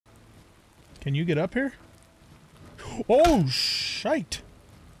Can you get up here? Oh, shite!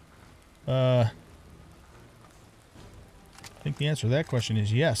 I think the answer to that question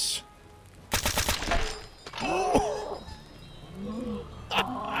is yes.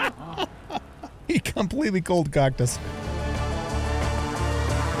 He completely cold-cocked us.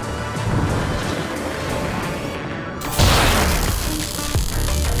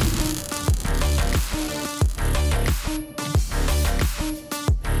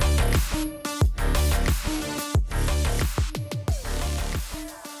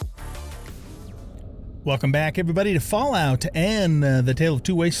 Welcome back, everybody, to Fallout and the Tale of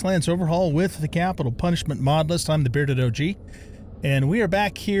Two Wastelands overhaul with the Capital Punishment mod list. I'm the Bearded OG, and we are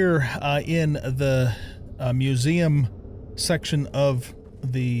back here in the museum section of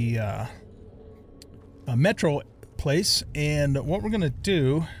the metro place. And what we're going to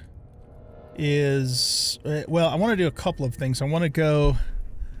do is, well, I want to do a couple of things. I want to go,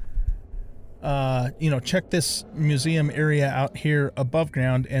 check this museum area out here above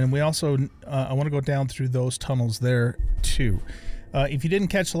ground, and we also, I want to go down through those tunnels there too. If you didn't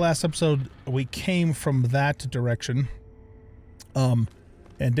catch the last episode, we came from that direction, and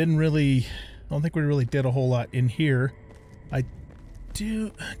didn't really, I don't think we really did a whole lot in here.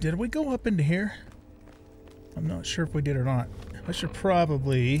 Did we go up into here? I'm not sure if we did or not. I should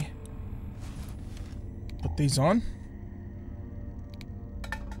probably put these on.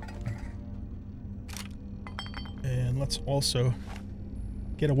 And let's also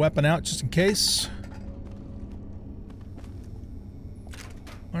get a weapon out just in case.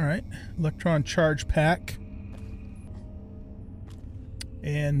 Alright, electron charge pack.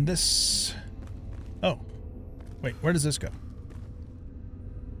 And this... Oh, wait, where does this go?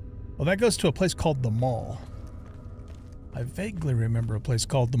 Well, that goes to a place called the Mall. I vaguely remember a place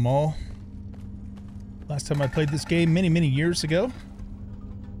called the Mall. Last time I played this game many, many years ago.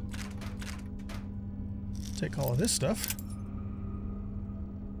 Take all of this stuff.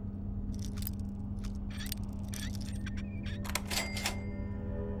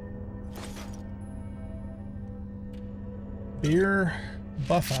 Beer,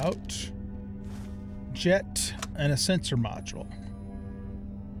 buff out, jet, and a sensor module.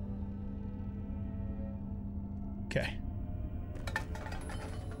 Okay.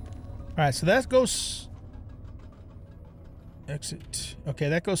 Alright, so that goes... Exit. Okay,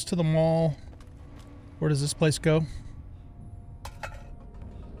 that goes to the mall. Where does this place go?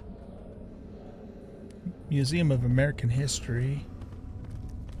 Museum of American History.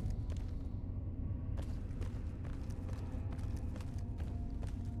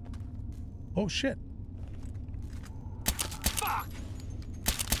 Oh shit. Fuck.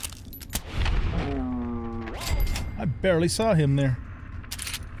 I barely saw him there.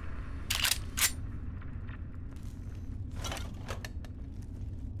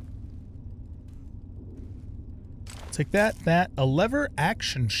 Take that, a lever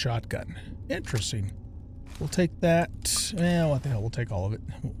action shotgun. Interesting. We'll take that. Eh, what the hell, we'll take all of it.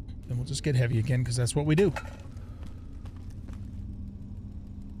 Then we'll just get heavy again, because that's what we do.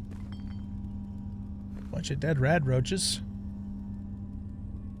 Bunch of dead rad roaches.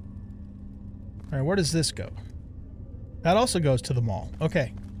 Alright, where does this go? That also goes to the mall.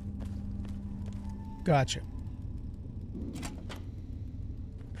 Okay. Gotcha.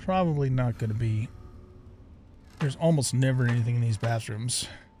 Probably not going to be... There's almost never anything in these bathrooms.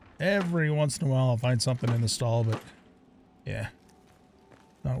 Every once in a while I'll find something in the stall, but yeah,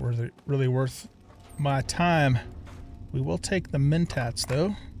 not worth it, really worth my time. We will take the mentats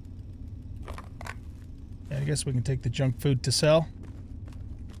though. Yeah, I guess we can take the junk food to sell.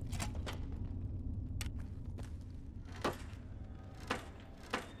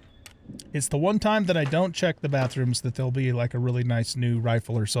 It's the one time that I don't check the bathrooms that there'll be like a really nice new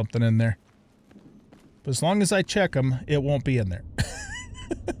rifle or something in there. But as long as I check them, it won't be in there.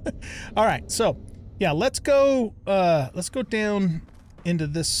 All right, so yeah, let's go down into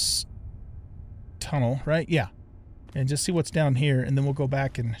this tunnel, right? Yeah, and just see what's down here, and then we'll go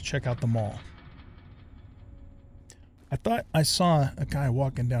back and check out the mall. I thought I saw a guy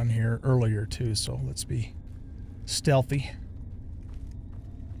walking down here earlier too, so let's be stealthy.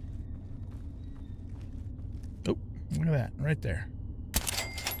 Oh, look at that, right there.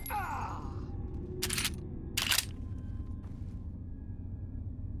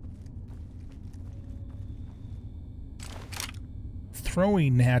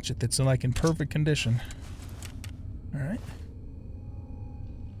 Throwing hatchet that's like in perfect condition. All right.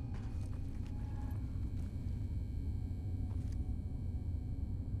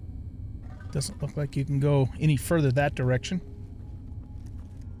 Doesn't look like you can go any further that direction.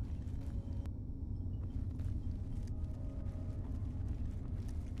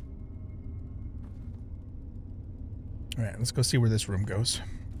 All right, let's go see where this room goes.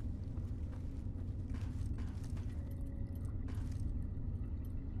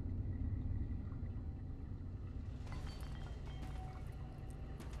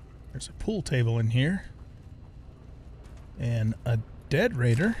 There's a pool table in here. And a dead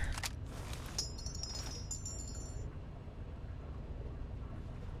raider.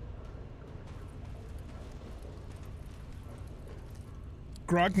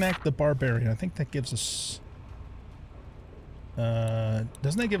 Grognak the Barbarian. I think that gives us...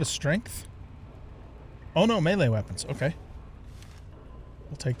 doesn't that give us strength? Oh no, melee weapons. Okay.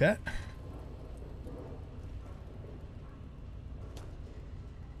 We'll take that.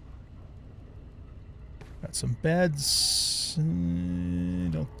 Got some beds.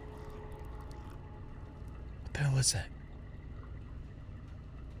 Don't... What the hell is that?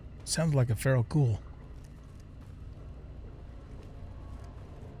 Sounds like a feral ghoul.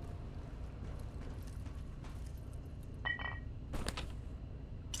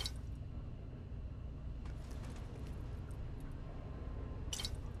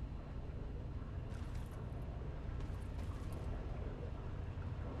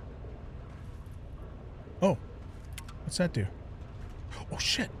 Oh, what's that do? Oh,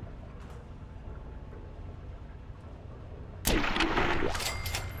 shit.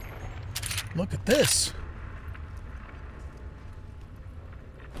 Look at this.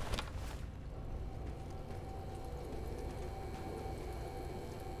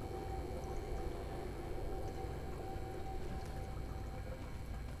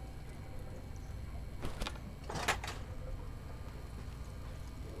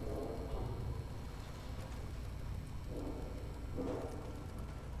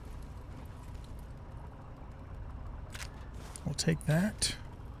 We'll take that.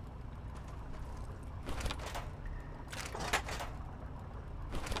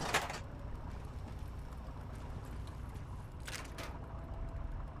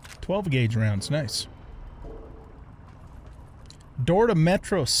 .12 gauge rounds, nice. Door to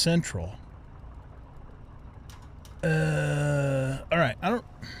Metro Central. All right. I don't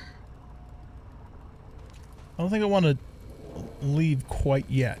think I want to leave quite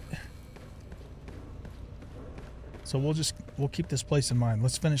yet. So we'll keep this place in mind.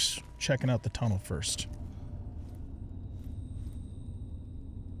 Let's finish checking out the tunnel first.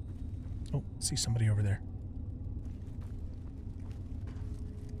 Oh, see somebody over there.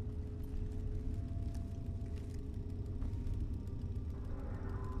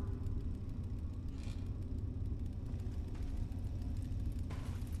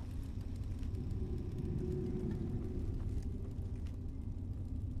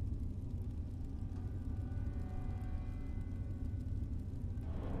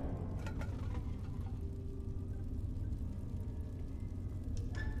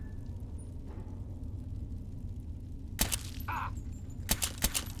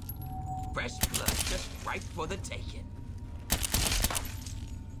 Fresh blood, just right for the taking.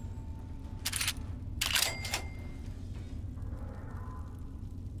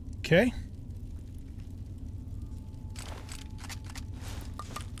 Okay.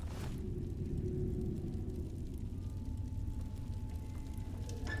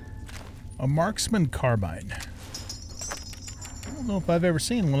 A marksman carbine. I don't know if I've ever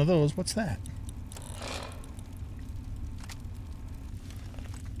seen one of those. What's that?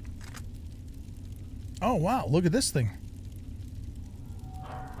 Oh, wow. Look at this thing.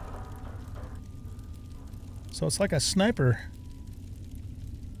 So it's like a sniper.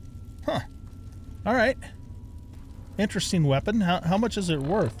 Huh. All right. Interesting weapon. How much is it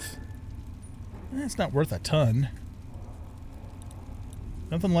worth? It's not worth a ton.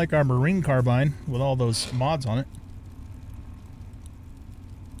 Nothing like our marine carbine with all those mods on it.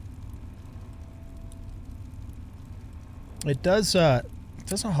 It does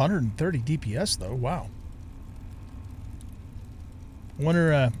 130 DPS though. Wow. I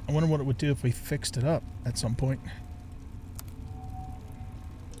wonder what it would do if we fixed it up at some point.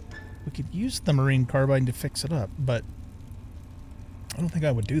 We could use the marine carbine to fix it up, but I don't think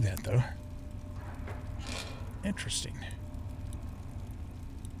I would do that though. Interesting.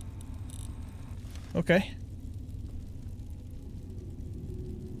 Okay.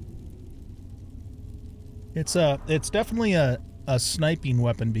 It's definitely a sniping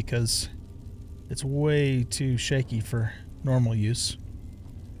weapon because it's way too shaky for normal use.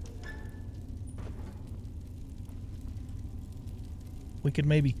 We could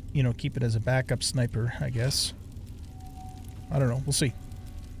maybe, you know, keep it as a backup sniper, I guess. I don't know. We'll see.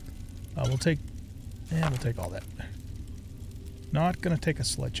 We'll take all that. Not gonna take a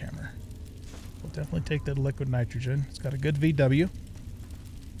sledgehammer. We'll definitely take the liquid nitrogen. It's got a good VW.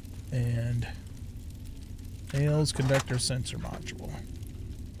 And Fails conductor sensor module.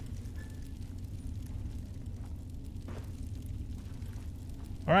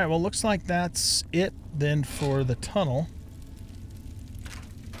 All right, well, looks like that's it then for the tunnel.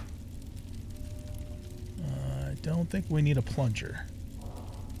 I don't think we need a plunger.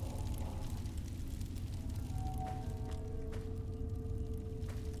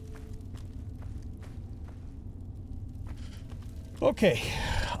 Okay,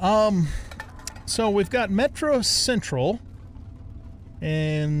 so we've got Metro Central,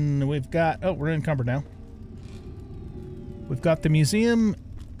 and we've got, oh, we're encumbered now. We've got the museum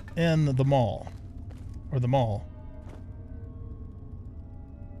and the mall, or the mall.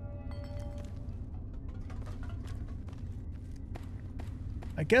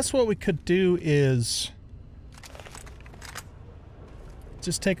 I guess what we could do is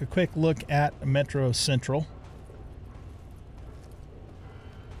just take a quick look at Metro Central.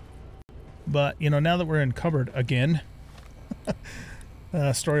 But, you know, now that we're encumbered again,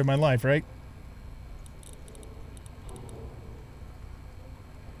 story of my life, right?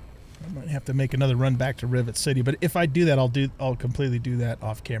 I might have to make another run back to Rivet City, but if I do that, I'll completely do that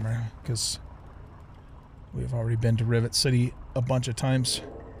off camera, because we've already been to Rivet City a bunch of times.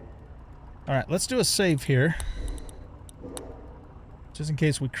 All right, let's do a save here, just in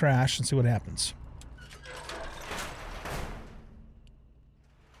case we crash, and see what happens.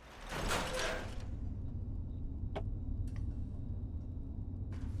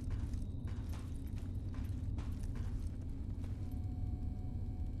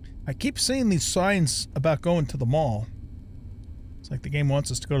 I keep seeing these signs about going to the mall. It's like the game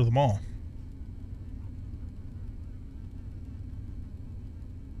wants us to go to the mall.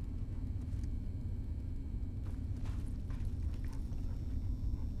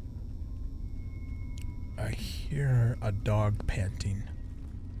 I hear a dog panting.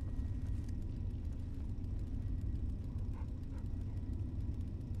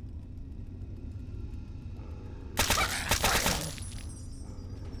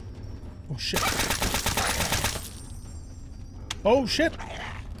 Oh, shit. Oh, shit.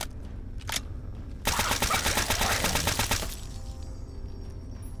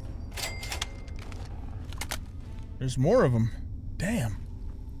 There's more of them. Damn.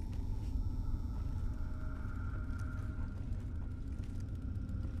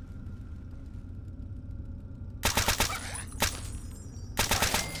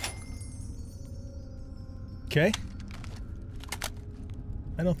 Okay.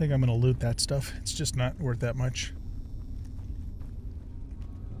 I don't think I'm going to loot that stuff. It's just not worth that much.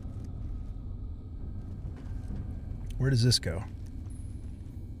 Where does this go?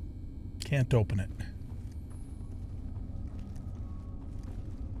 Can't open it.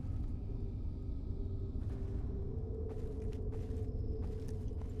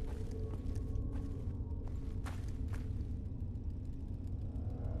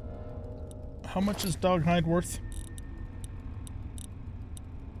 How much is dog hide worth?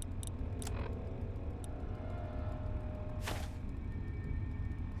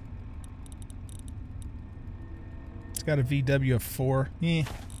 It's got a VW of 4. I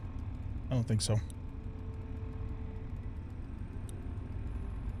don't think so.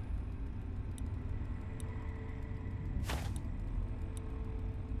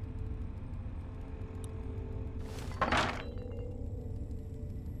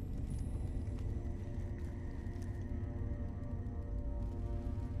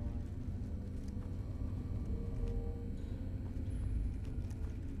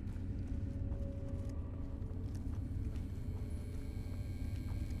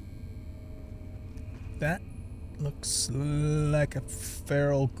 That looks like a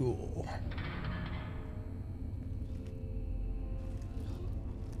feral ghoul.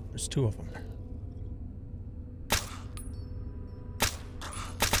 There's 2 of them.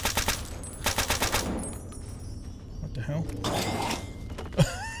 What the hell?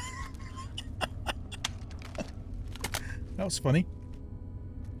 That was funny.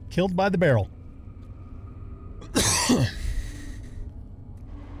 Killed by the barrel.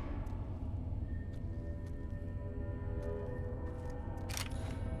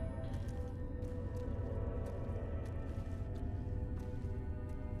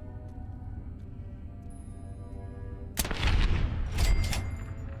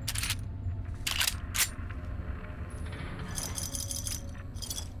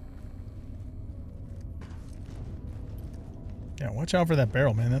 Yeah, watch out for that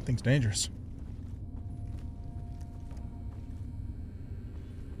barrel, man. That thing's dangerous.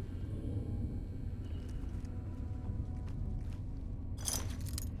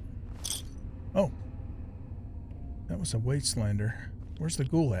 Oh. That was a Wastelander. Where's the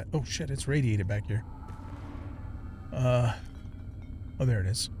ghoul at? Oh, shit, it's radiated back here. Oh, there it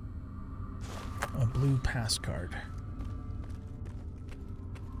is. A blue pass card.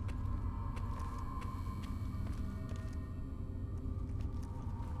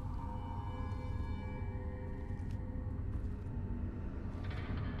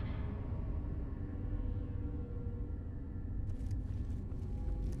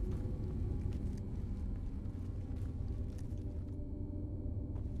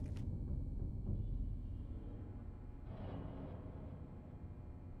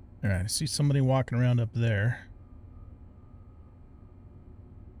 All right, I see somebody walking around up there.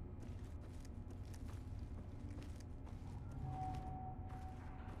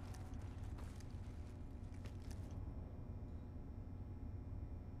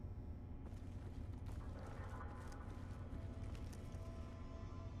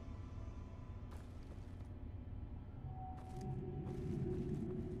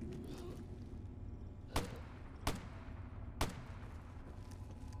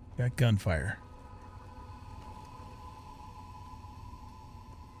 Got gunfire.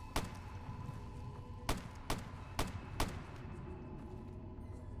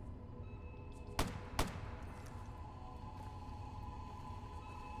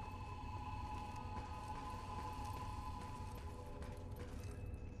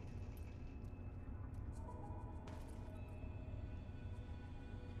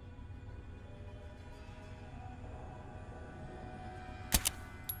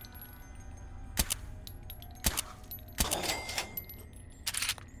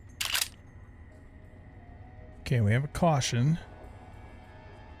 Okay, we have a caution.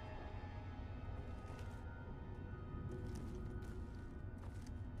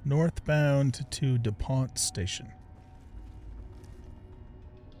 Northbound to DuPont Station.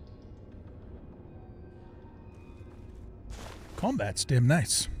 Combat's damn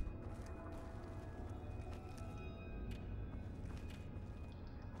nice.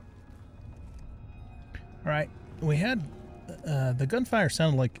 All right, we had the gunfire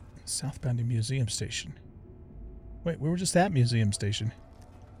sounded like southbound to Museum Station. Wait, we were just at Museum Station.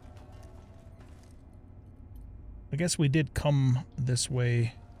 I guess we did come this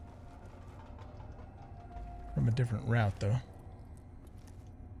way from a different route, though.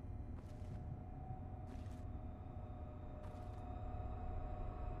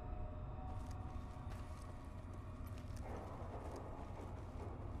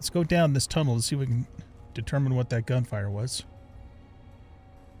 Let's go down this tunnel to see if we can determine what that gunfire was.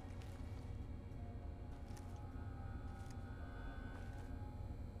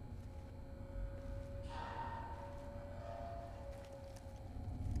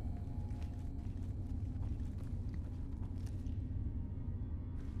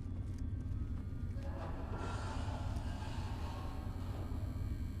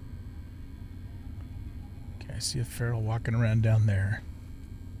 Okay, I see a feral walking around down there.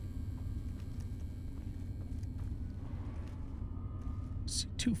 See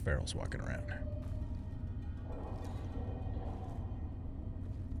two ferals walking around.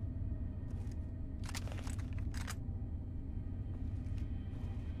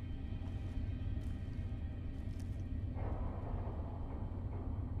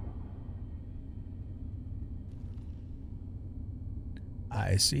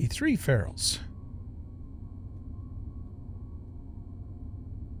 I see three ferals.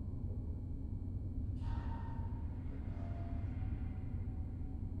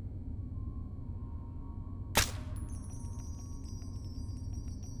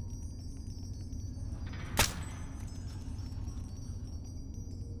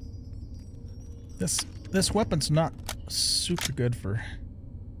 This weapon's not super good for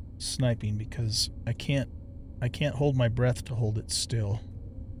sniping because I can't hold my breath to hold it still.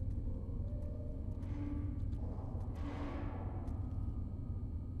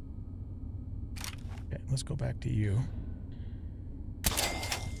 Okay, let's go back to you.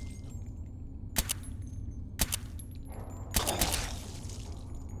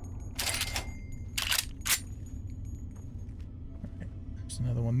 Okay, there's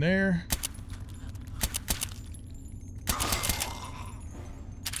another one there.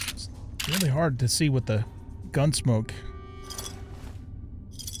 Really hard to see with the gun smoke,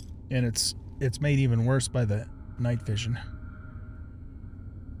 and it's made even worse by the night vision.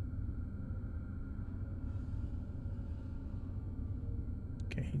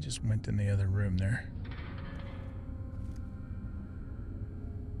 Okay, he just went in the other room there.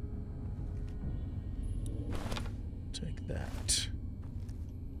 Take that.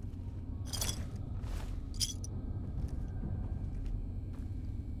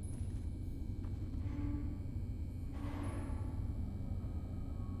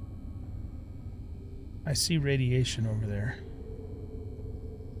 I see radiation over there.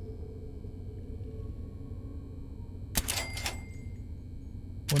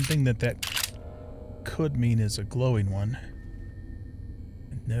 One thing that could mean is a glowing one.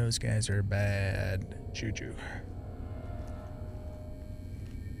 And those guys are bad juju.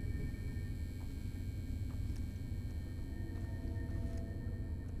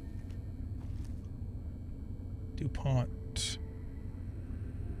 DuPont.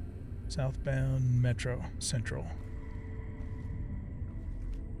 Southbound Metro Central.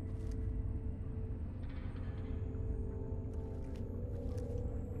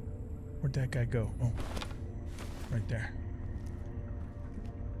 Where'd that guy go? Oh, right there.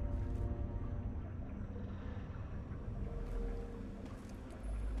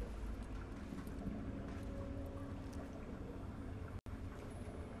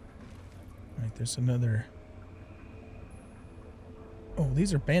 Right, there's another. Oh,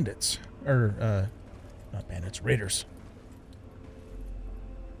 these are bandits. Or, not bandits, raiders.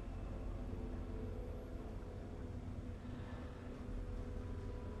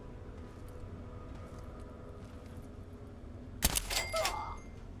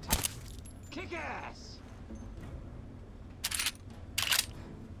 Kick ass!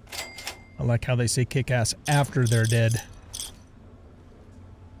 I like how they say kick ass after they're dead.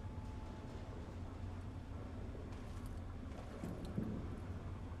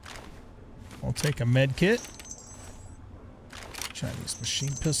 I'll take a med kit. Chinese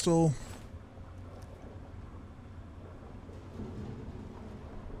machine pistol.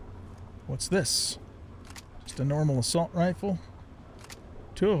 What's this? Just a normal assault rifle.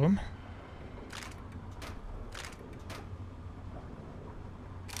 2 of them.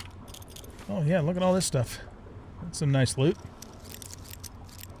 Oh yeah, look at all this stuff. That's some nice loot.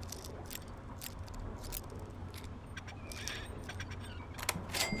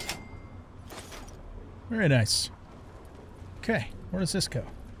 Very nice. Okay, where does this go?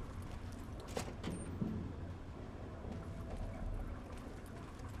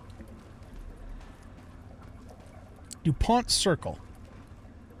 DuPont Circle.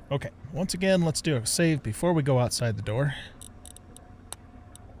 Okay, once again, let's do a save before we go outside the door.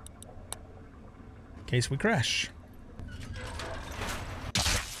 In case we crash.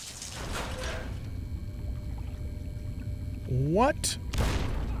 What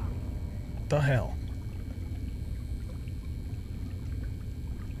the hell?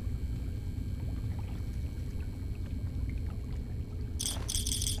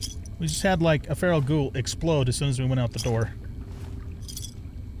 We just had like a feral ghoul explode as soon as we went out the door.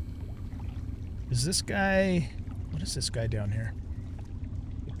 Is this guy... What is this guy down here?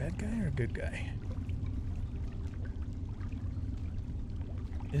 A bad guy or a good guy?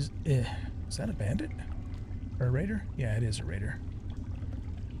 Is that a bandit? Or a raider? Yeah, it is a raider.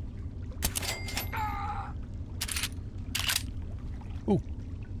 Ooh.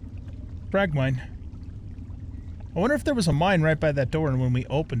 Frag mine. I wonder if there was a mine right by that door, and when we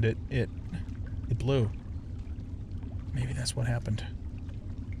opened it, it blew. Maybe that's what happened.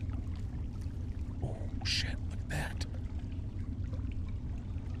 Oh, shit. Look at that.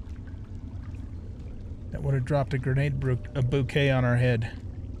 That would have dropped a grenade bouquet on our head.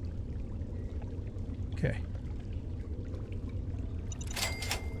 Okay.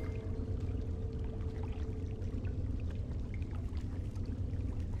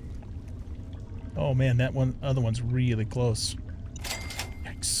 Oh man, that other one's really close.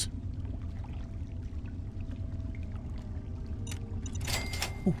 Yikes.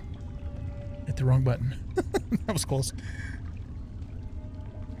 Ooh. Hit the wrong button. That was close.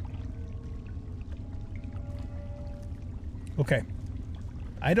 Okay.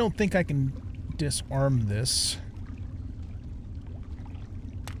 I don't think I can disarm this.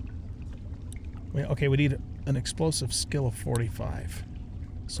 Okay, we need an explosive skill of 45.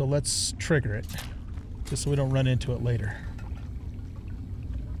 So let's trigger it, just so we don't run into it later.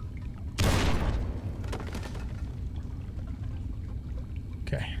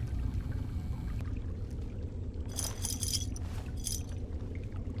 Okay.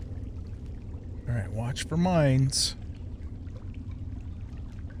 All right, watch for mines.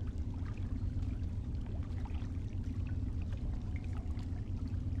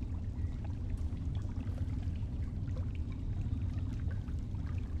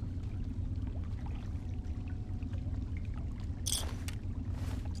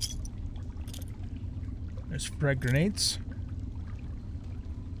 There's frag grenades.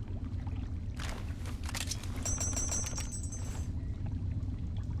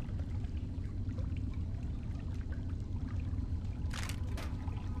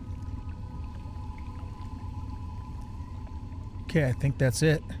 Okay, I think that's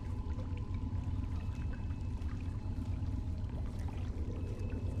it.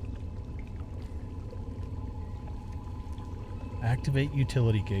 Activate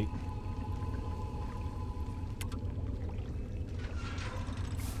utility gate.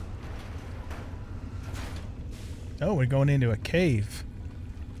 Oh, we're going into a cave.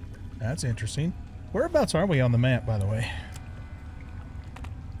 That's interesting. Whereabouts are we on the map, by the way?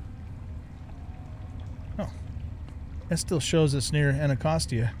 Oh. That still shows us near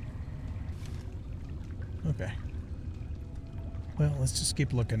Anacostia. Okay. Well, let's just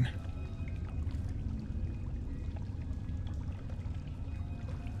keep looking.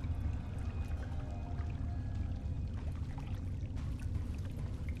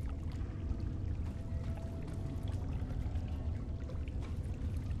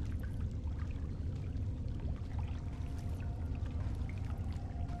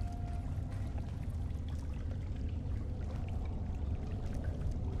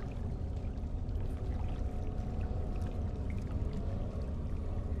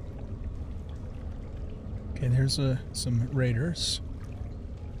 Okay, there's some raiders.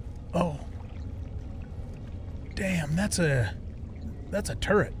 Oh. Damn, that's a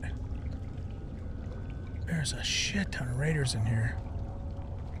turret. There's a shit ton of raiders in here.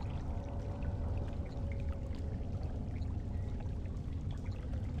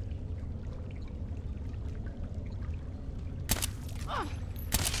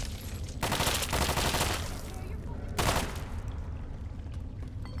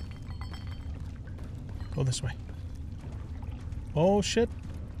 Go this way. Oh shit.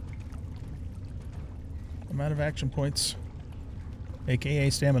 I'm out of action points. AKA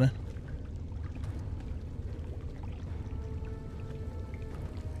stamina.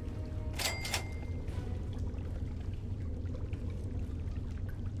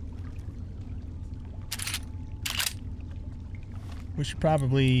 We should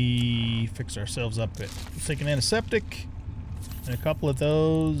probably fix ourselves up a bit. Let's take an antiseptic and a couple of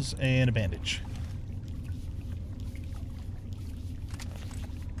those and a bandage.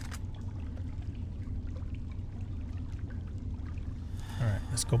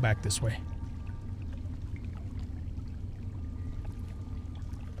 Let's go back this way.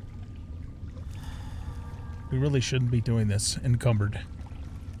 We really shouldn't be doing this encumbered.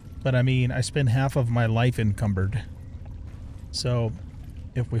 But I mean, I spend half of my life encumbered. So,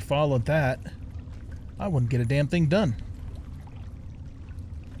 if we followed that, I wouldn't get a damn thing done.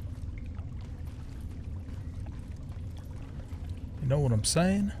 You know what I'm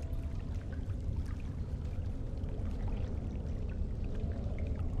saying?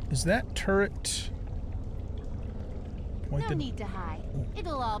 Is that turret pointed? No need to hide.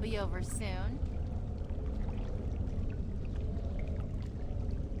 It'll all be over soon.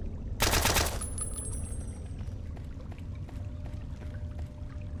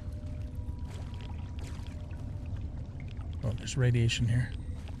 Oh, there's radiation here.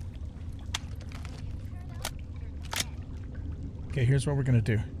 Okay, here's what we're gonna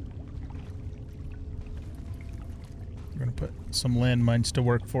do. We're going to put some landmines to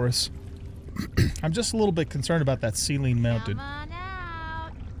work for us. I'm just a little bit concerned about that ceiling mounted Come on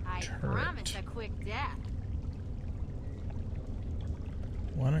out. I promise a quick death.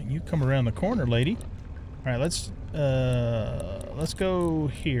 Why don't you come around the corner, lady? All right, let's go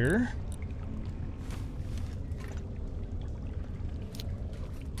here.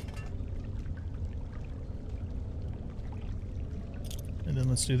 And then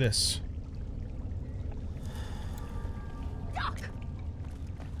let's do this.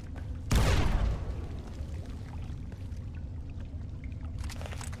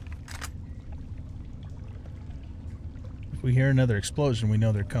 If we hear another explosion, we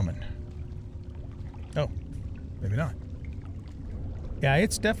know they're coming. Oh, maybe not. Yeah,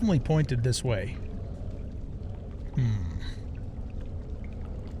 it's definitely pointed this way.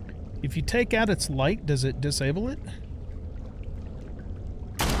 If you take out its light, does it disable it?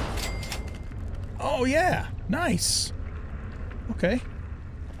 Oh, yeah. Nice. Okay.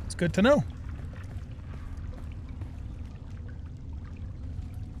 It's good to know.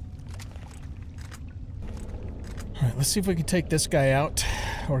 All right, let's see if we can take this guy out,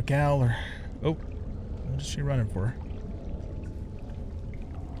 or gal, or... Oh, what is she running for?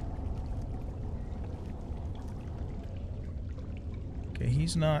 Okay,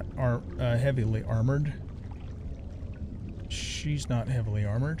 he's not heavily armored. She's not heavily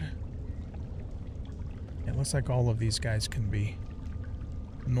armored. It looks like all of these guys can be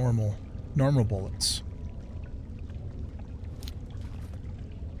normal bullets.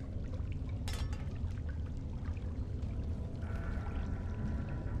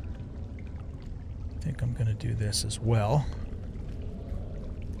 I think I'm going to do this as well.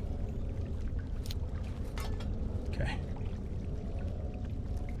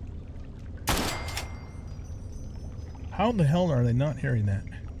 How in the hell are they not hearing that?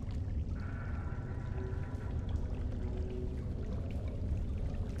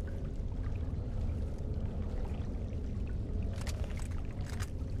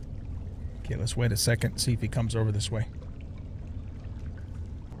 Okay, let's wait a second, see if he comes over this way.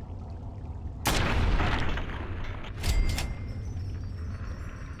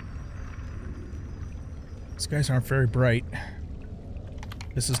 These guys aren't very bright.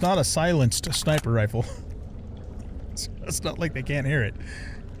 This is not a silenced sniper rifle. It's not like they can't hear it.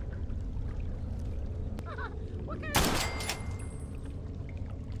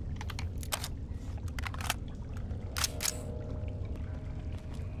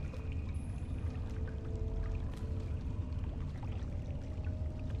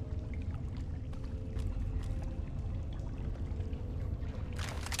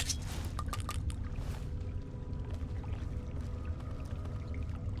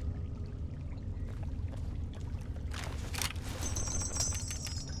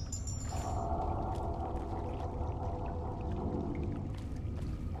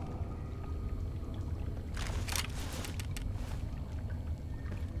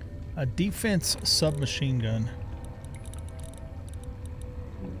 A defense submachine gun.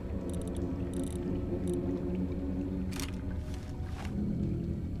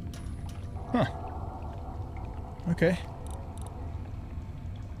 Huh. Okay.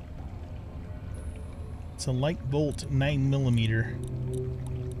 It's a light bolt 9mm.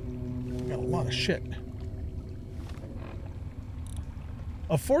 Got a lot of shit.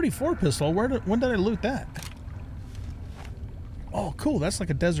 A 44 pistol. When did I loot that? Oh, cool. That's like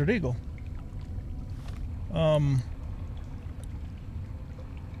a Desert Eagle.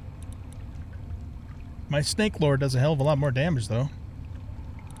 My Snake Lore does a hell of a lot more damage, though.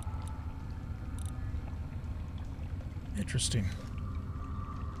 Interesting.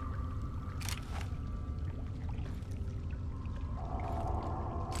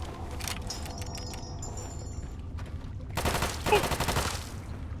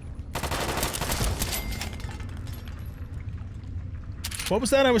 What was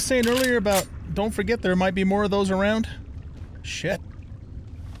that I was saying earlier about don't forget there might be more of those around? Shit.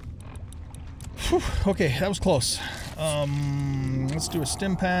 Whew, okay, that was close. Let's do a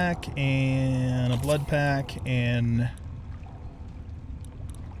stim pack and a blood pack and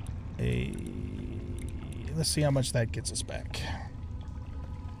a... Let's see how much that gets us back.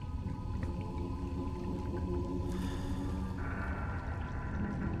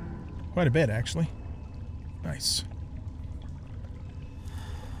 Quite a bit, actually. Nice.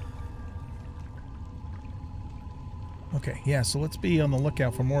 Okay, yeah, so let's be on the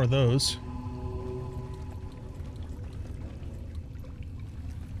lookout for more of those.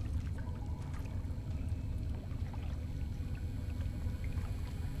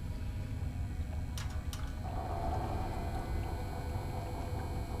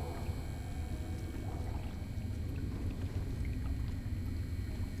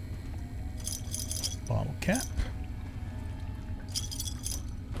 Bottle cap.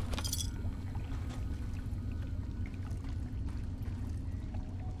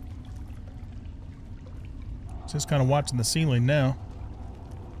 Just kind of watching the ceiling now.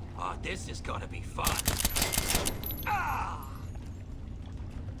 Oh, this is gonna be fun. Ah!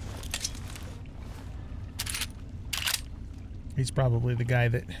 He's probably the guy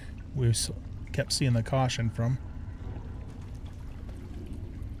that we kept seeing the caution from.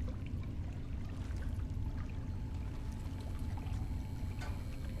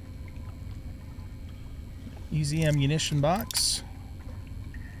 Easy ammunition box.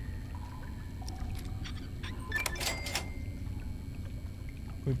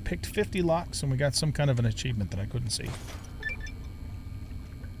 We picked 50 locks and we got some kind of an achievement that I couldn't see.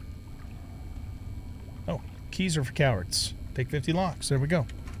 Oh, keys are for cowards. Pick 50 locks. There we go.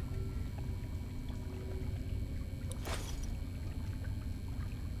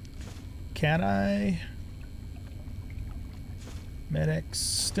 Cat eye. Med-X.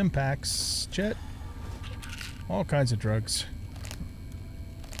 Stim packs. Jet. All kinds of drugs.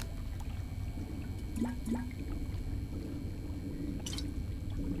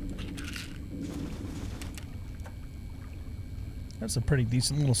 That's a pretty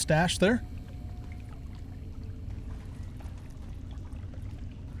decent little stash there.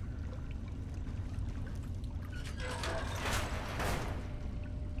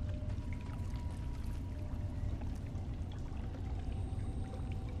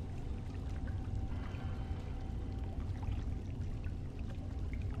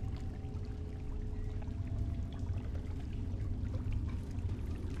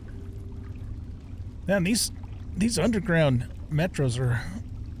 Man, these underground metros are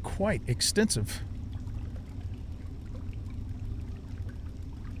quite extensive.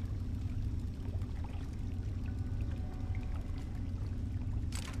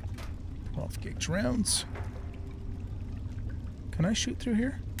 12 gauge rounds. Can I shoot through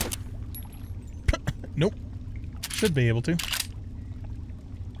here? Nope. Should be able to.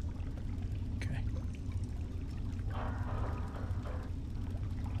 Okay.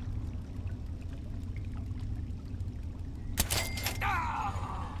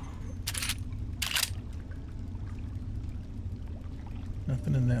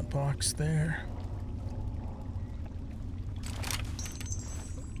 Nothing in that box there.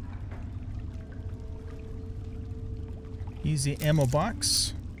 Easy ammo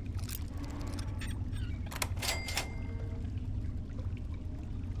box.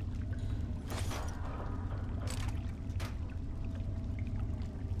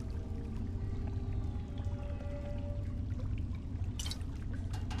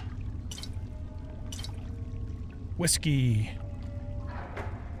 Whiskey.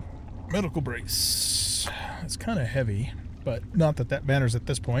 Medical brace. It's kind of heavy, but not that that matters at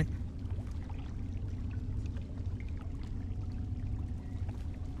this point.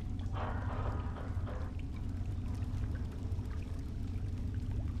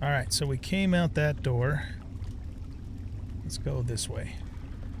 Alright, so we came out that door. Let's go this way.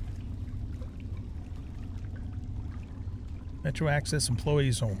 Metro access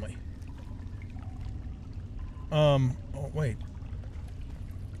employees only. Oh, wait.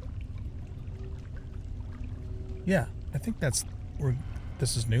 Yeah, I think that's where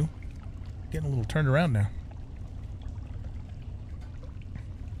this is new. Getting a little turned around now.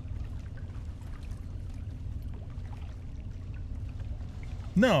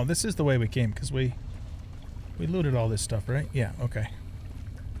 No, this is the way we came, because we looted all this stuff, right? Yeah, okay.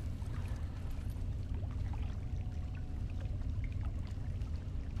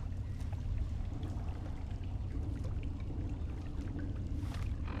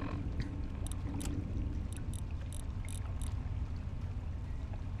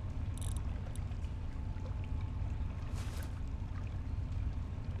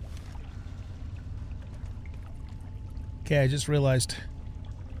 Okay, I just realized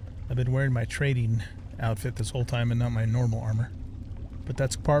I've been wearing my trading outfit this whole time and not my normal armor. But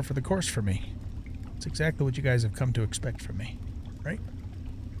that's par for the course for me. It's exactly what you guys have come to expect from me. Right?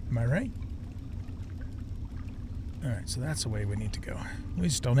 Am I right? Alright, so that's the way we need to go. We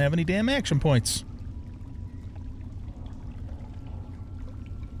just don't have any damn action points.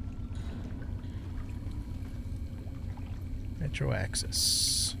 Metro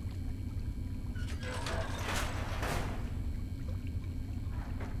access.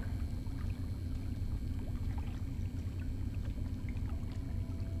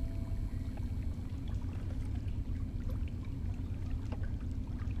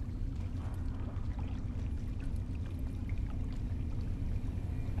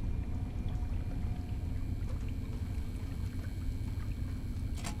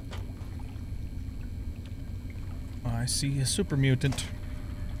 I see a super mutant.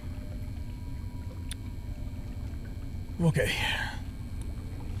 Okay.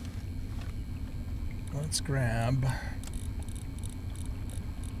 Let's grab...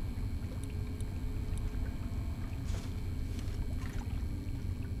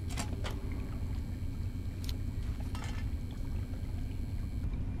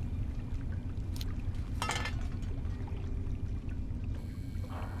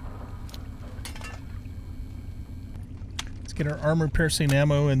 Get our armor-piercing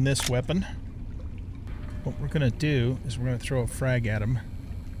ammo in this weapon. What we're going to do is we're going to throw a frag at him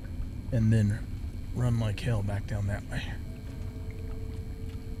and then run like hell back down that way.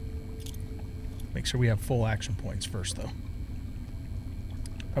 Make sure we have full action points first, though.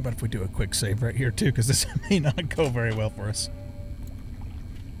 How about if we do a quick save right here, too, because this may not go very well for us.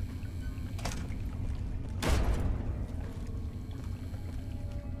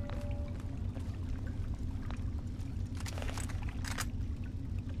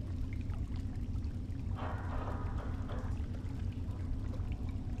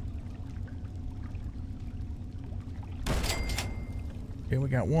 Okay, we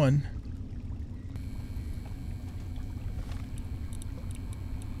got one.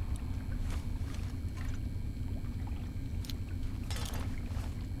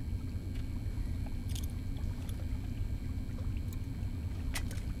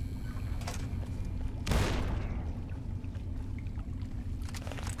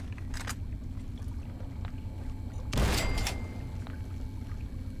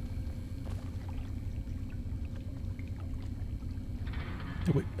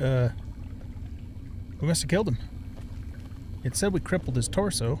 We must have killed him. It said we crippled his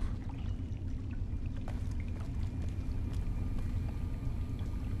torso.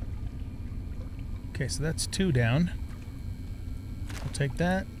 Okay, so that's 2 down. We'll take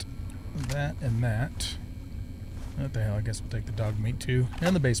that. that and that. What the hell, I guess we'll take the dog meat too.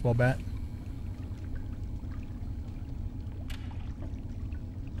 And the baseball bat.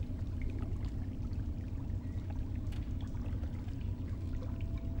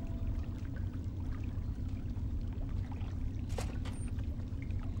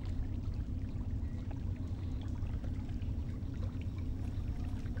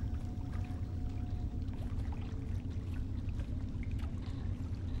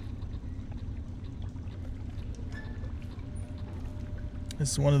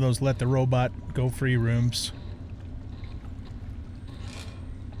 This is one of those let the robot go free rooms.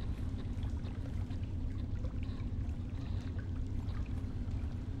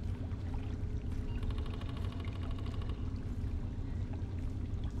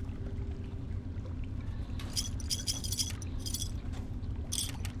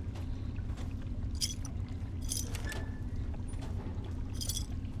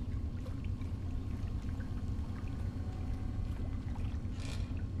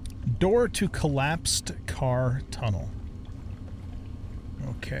 Door to collapsed car tunnel.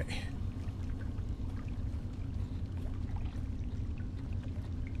 Okay.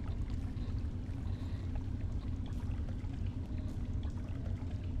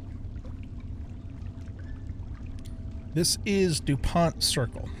 This is DuPont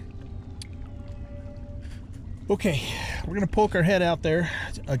Circle. Okay, we're gonna poke our head out there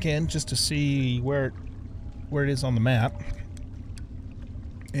again just to see where it is on the map.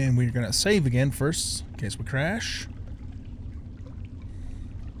 And we're going to save again first, in case we crash.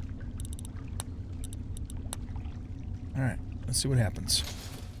 Alright, let's see what happens.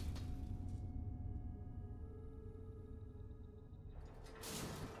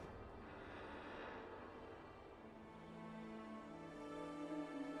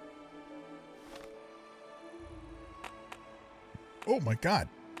 Oh my god.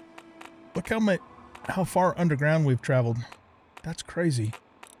 Look how far underground we've traveled. That's crazy.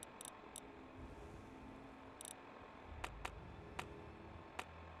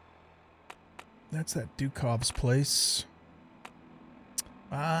 That's that Dukov's place.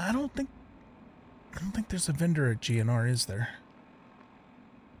 I don't think there's a vendor at GNR, is there?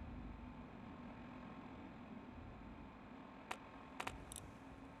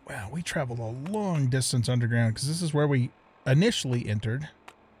 Wow, we traveled a long distance underground because this is where we initially entered.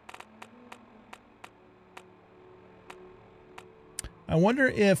 I wonder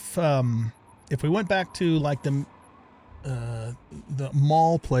if we went back to like the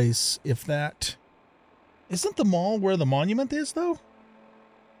mall place, if that isn't the mall where the monument is, though?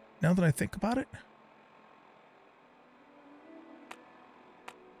 Now that I think about it.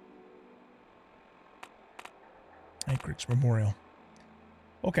 Anchorage Memorial.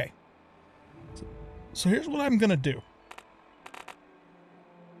 Okay. So here's what I'm gonna do.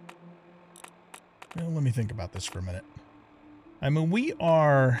 Well, let me think about this for a minute. I mean, we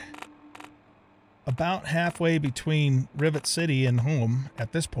are about halfway between Rivet City and home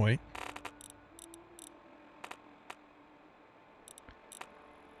at this point.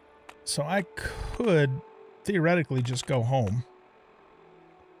 So I could theoretically just go home,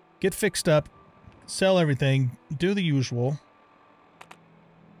 get fixed up, sell everything, do the usual,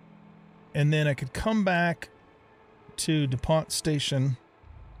 and then I could come back to DuPont Station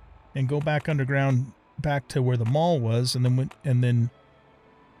and go back underground back to where the mall was, and then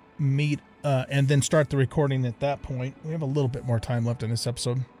meet and then start the recording at that point. We have a little bit more time left in this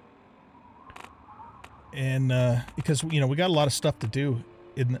episode, and because we got a lot of stuff to do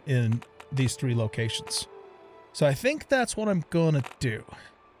in these three locations, so I think that's what I'm gonna do.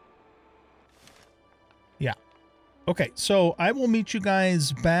 Yeah. Okay, so I will meet you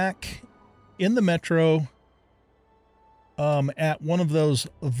guys back in the metro at one of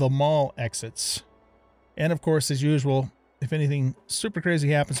the mall exits. And of course, as usual, if anything super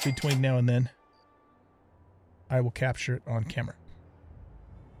crazy happens between now and then, I will capture it on camera.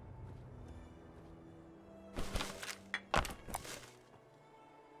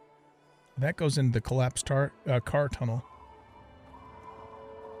 That goes into the collapsed car tunnel.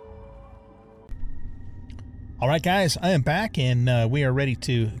 All right, guys, I am back, and we are ready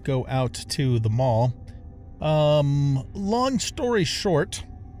to go out to the mall. Long story short,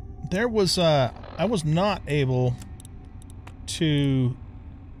 there was I was not able to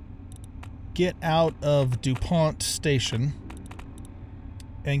get out of DuPont Station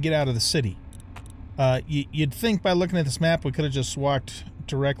and get out of the city. You'd think by looking at this map we could have just walked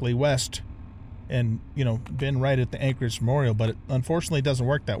directly west and, been right at the Anchorage Memorial, but it unfortunately doesn't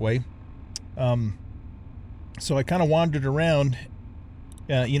work that way. So I kind of wandered around,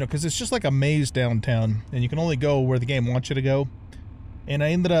 because it's just like a maze downtown, and you can only go where the game wants you to go. And I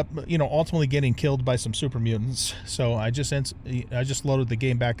ended up, you know, ultimately getting killed by some super mutants. So I just loaded the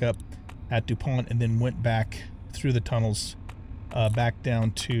game back up at DuPont and then went back through the tunnels back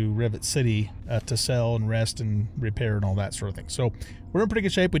down to Rivet City to sell and rest and repair and all that sort of thing. So we're in pretty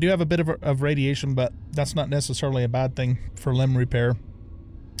good shape. We do have a bit of radiation, but that's not necessarily a bad thing for limb repair.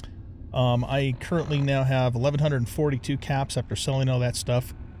 I currently now have 1,142 caps after selling all that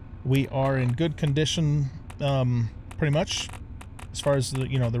stuff. We are in good condition, pretty much, as far as the,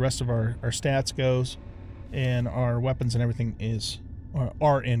 you know, the rest of our stats goes, and our weapons and everything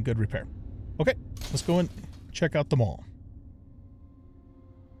are in good repair. Okay, let's go and check out the mall.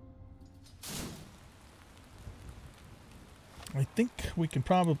 I think we can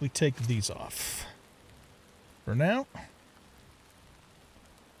probably take these off for now.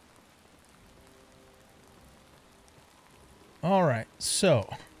 All right, so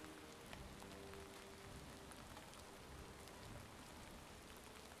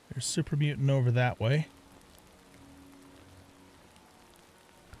there's super mutant over that way.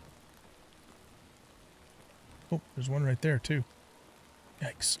 Oh, there's one right there too.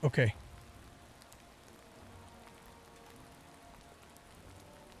 Yikes. Okay.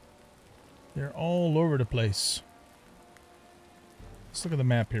 They're all over the place. Let's look at the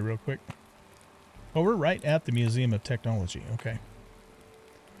map here real quick. Oh, we're right at the Museum of Technology. Okay.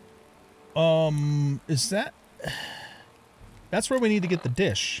 Is that... That's where we need to get the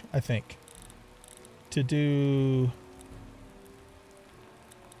dish, I think. To do...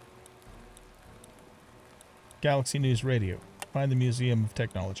 Galaxy News Radio. Find the Museum of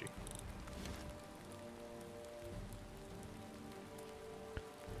Technology.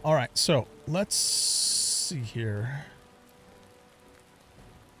 Alright, so let's see here.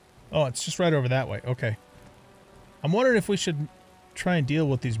 Oh, it's just right over that way. Okay. I'm wondering if we should try and deal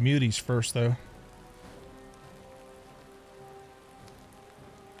with these muties first, though.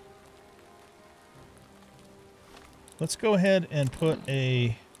 Let's go ahead and put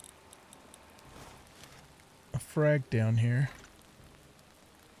a frag down here.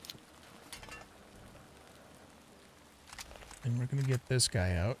 And we're going to get this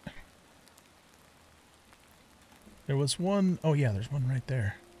guy out. There was one... Oh, yeah, there's one right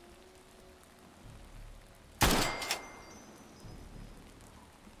there.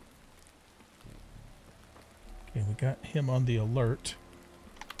 Okay, we got him on the alert.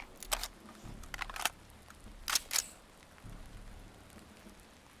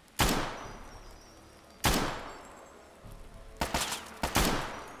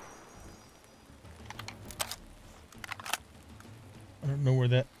 I don't know where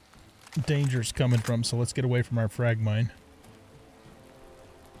that danger's coming from, so let's get away from our frag mine.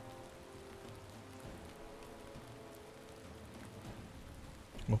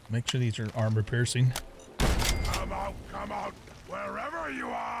 Well, make sure these are armor piercing. Come out, wherever you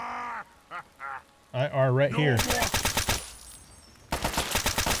are! I are right here.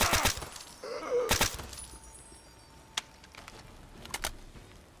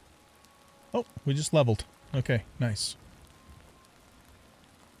 Oh, we just leveled. Okay, nice.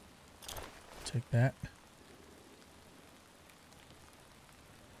 Take that.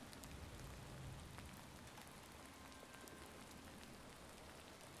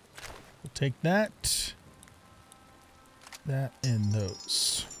 We'll take that. That and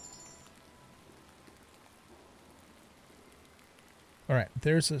those. Alright,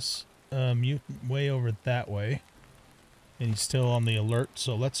 there's this mutant way over that way. And he's still on the alert,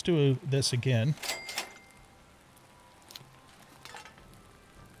 so let's do this again.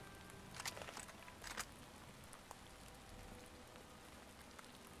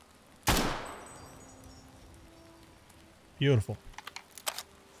 Beautiful.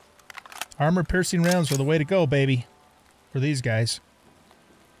 Armor-piercing rounds are the way to go, baby. For these guys.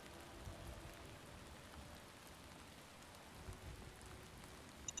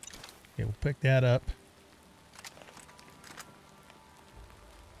 Okay, we'll pick that up.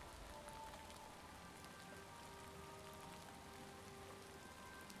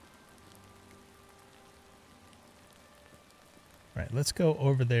 All right, let's go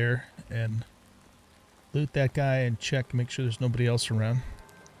over there and loot that guy and check, make sure there's nobody else around.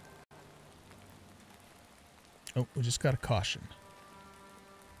 Oh, we just got a caution.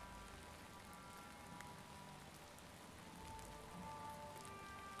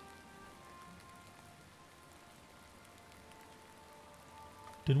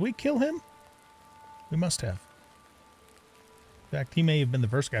 Did we kill him? We must have. In fact, he may have been the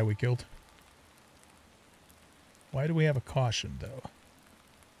first guy we killed. Why do we have a caution, though?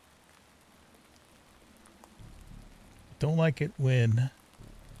 Don't like it when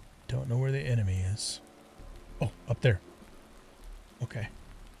don't know where the enemy is. Oh, up there. Okay.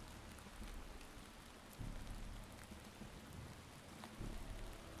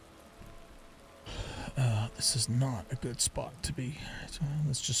 This is not a good spot to be. So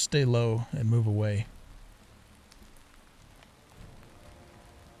let's just stay low and move away.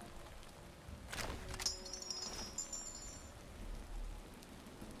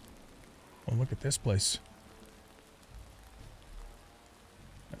 Oh, look at this place.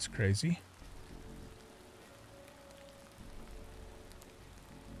 That's crazy.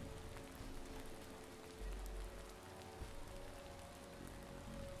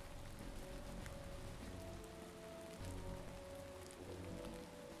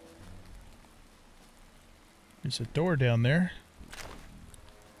 There's a door down there.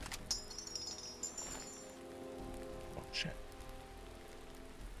 Oh, shit.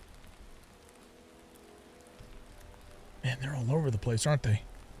 Man, they're all over the place, aren't they?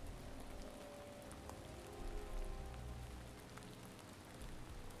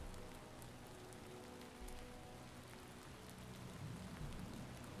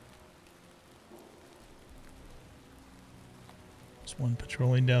 There's one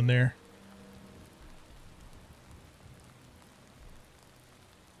patrolling down there.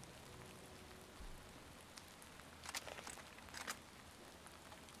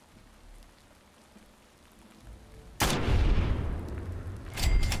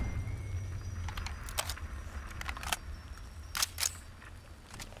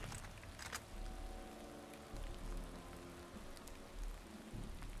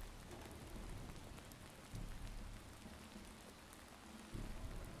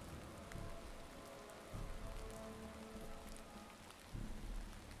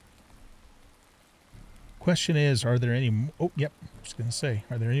 Question is, are there any... Oh, yep. I was going to say,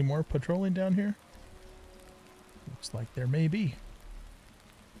 are there any more patrolling down here? Looks like there may be.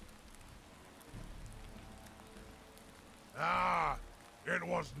 Ah, it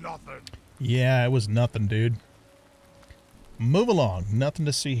was nothing. Yeah, it was nothing, dude. Move along. Nothing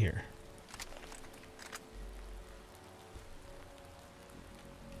to see here.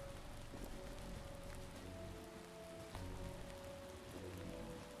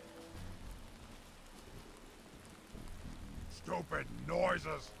 Stupid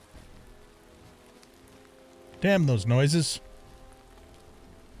noises. Damn those noises.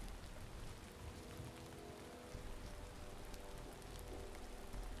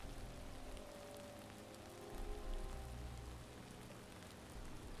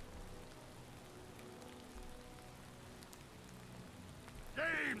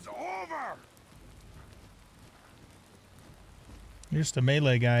 Game's over. You're just a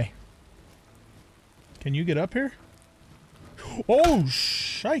melee guy. Can you get up here? Oh,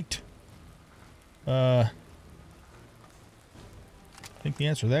 shite. I think the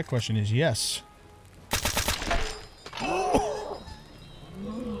answer to that question is yes.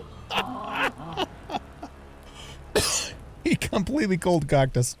 He completely cold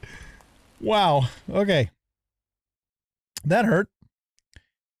cocked us. Wow. Okay. That hurt.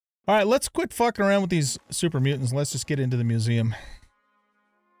 All right, let's quit fucking around with these super mutants. Let's just get into the museum.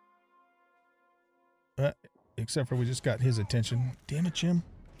 Except for we just got his attention. Damn it, Jim.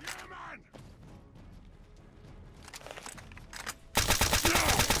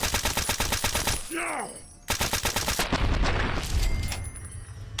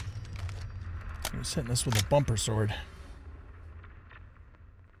 He's hitting us with a bumper sword.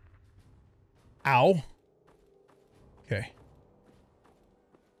 Ow. Okay.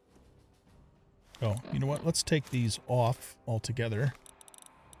 Oh, you know what? Let's take these off altogether.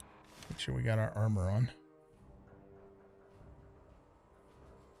 Make sure we got our armor on.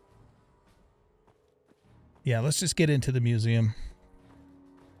 Yeah, let's just get into the museum.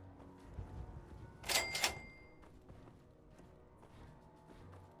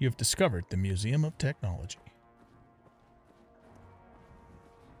 You have discovered the Museum of Technology.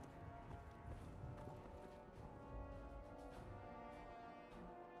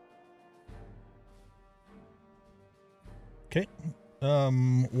 Okay.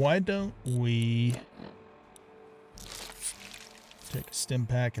 Why don't we take a stim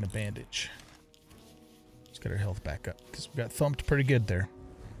pack and a bandage? Let's get our health back up, because we got thumped pretty good there.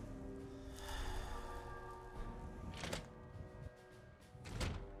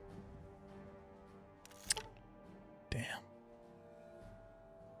 Damn.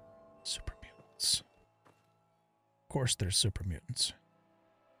 Super mutants. Of course there's super mutants.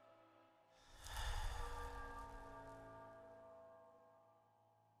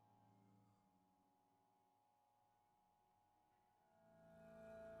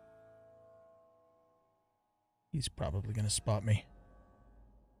 He's probably going to spot me.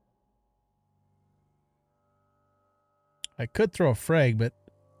 I could throw a frag, but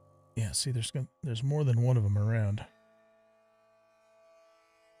yeah, see, there's more than one of them around.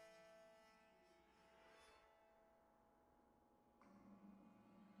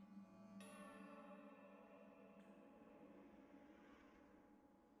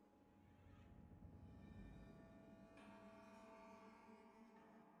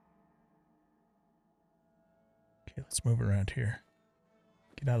 Okay, let's move around here.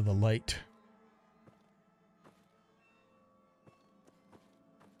 Get out of the light.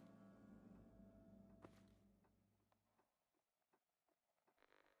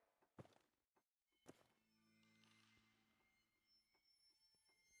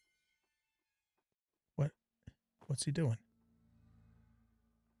 What's he doing?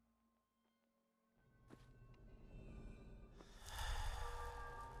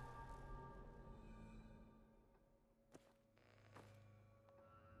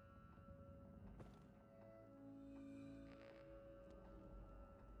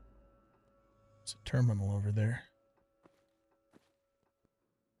 There's a terminal over there.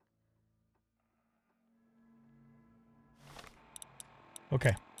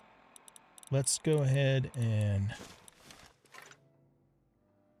 Okay. Let's go ahead and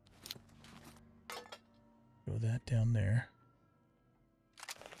go that down there.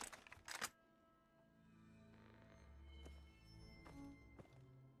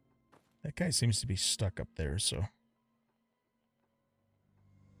 That guy seems to be stuck up there, so.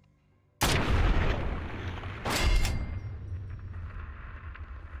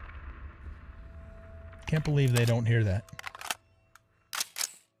 Can't believe they don't hear that.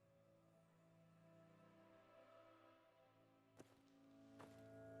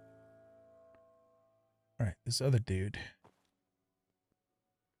 All right, this other dude.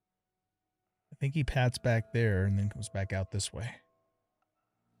 I think he pats back there and then comes back out this way.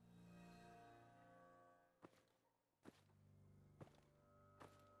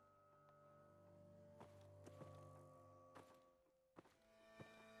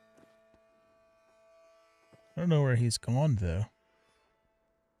 I don't know where he's gone, though.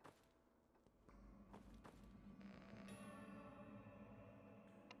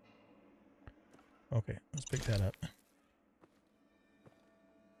 Okay, let's pick that up.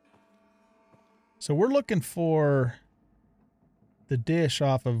 So we're looking for the dish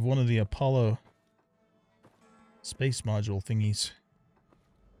off of one of the Apollo space module thingies.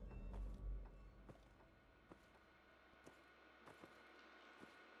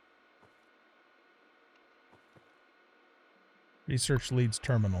 Research leads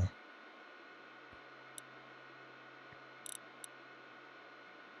terminal.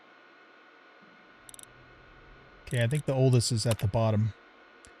 Okay, I think the oldest is at the bottom.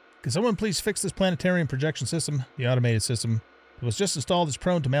 Can someone please fix this planetarium projection system? The automated system. It was just installed is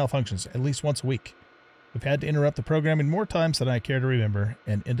prone to malfunctions at least once a week. We've had to interrupt the programming more times than I care to remember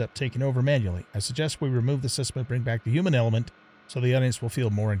and end up taking over manually. I suggest we remove the system and bring back the human element so the audience will feel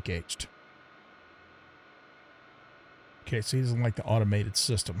more engaged. Okay, so he doesn't like the automated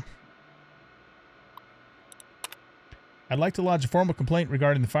system. I'd like to lodge a formal complaint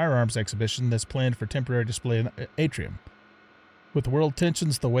regarding the firearms exhibition that's planned for temporary display in the atrium. With the world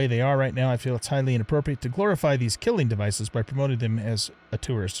tensions the way they are right now, I feel it's highly inappropriate to glorify these killing devices by promoting them as a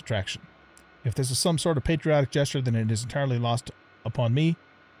tourist attraction. If this is some sort of patriotic gesture, then it is entirely lost upon me,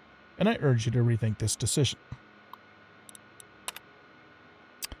 and I urge you to rethink this decision.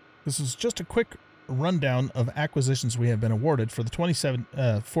 This is just a quick rundown of acquisitions we have been awarded for the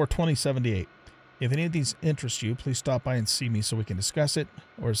 2078. If any of these interest you, please stop by and see me so we can discuss it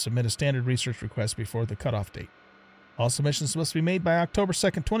or submit a standard research request before the cutoff date. All submissions must be made by October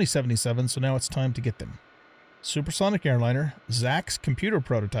 2nd, 2077, so now it's time to get them. Supersonic airliner, Zach's computer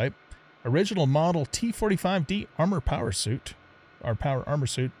prototype, original model T-45D armor power suit,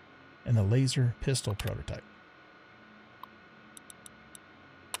 and the laser pistol prototype.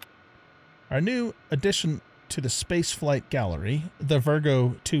 Our new addition to the spaceflight gallery, the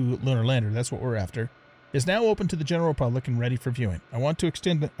Virgo 2 lunar lander, that's what we're after, is now open to the general public and ready for viewing. I want to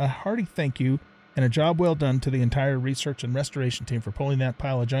extend a hearty thank you and a job well done to the entire research and restoration team for pulling that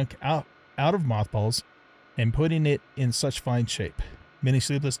pile of junk out of mothballs and putting it in such fine shape. Many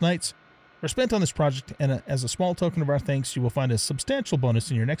sleepless nights were spent on this project, and as a small token of our thanks, you will find a substantial bonus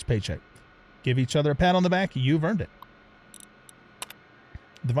in your next paycheck. Give each other a pat on the back. You've earned it.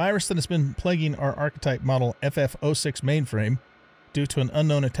 The virus that has been plaguing our archetype model FF06 mainframe due to an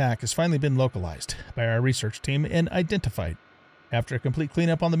unknown attack has finally been localized by our research team and identified. After a complete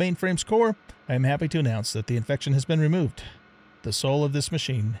cleanup on the mainframe's core, I am happy to announce that the infection has been removed. The soul of this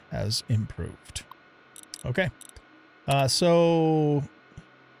machine has improved. Okay. So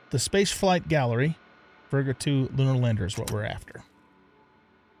the spaceflight gallery Virgo 2 lunar lander is what we're after.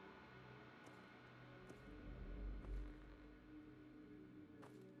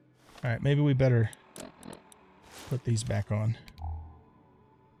 All right, maybe we better put these back on.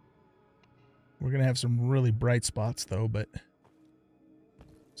 We're going to have some really bright spots, though, but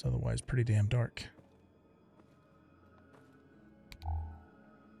it's otherwise pretty damn dark.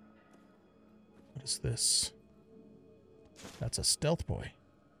 What is this? That's a stealth boy.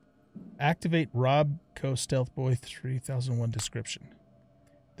 Activate Robco Stealth Boy 3001 description.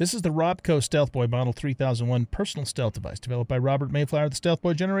 This is the Robco Stealth Boy Model 3001 personal stealth device. Developed by Robert Mayflower, the Stealth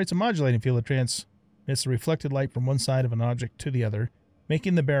Boy generates a modulating field that transmits the reflected light from one side of an object to the other,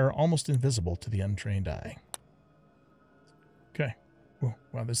 making the bearer almost invisible to the untrained eye. Okay. Whoa,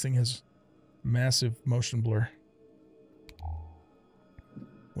 wow, this thing has massive motion blur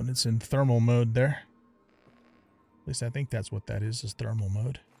when it's in thermal mode there. At least I think that's what that is thermal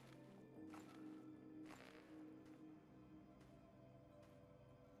mode.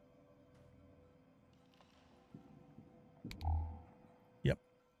 Yep.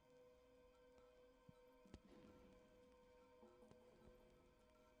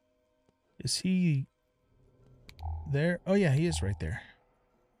 Is he there? Oh yeah, he is right there.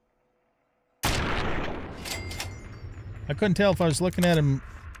 I couldn't tell if I was looking at him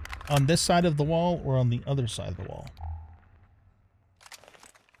on this side of the wall or on the other side of the wall.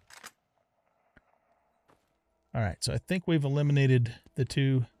 All right, so I think we've eliminated the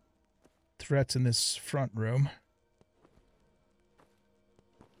two threats in this front room.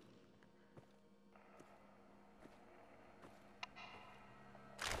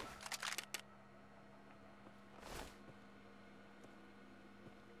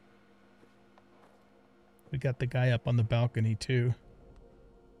 We got the guy up on the balcony, too.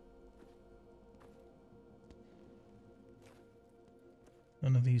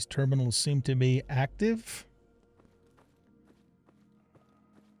 None of these terminals seem to be active.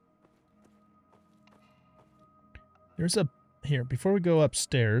 There's a... Here, before we go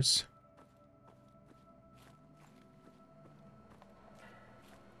upstairs...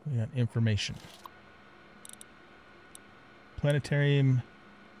 We got information. Planetarium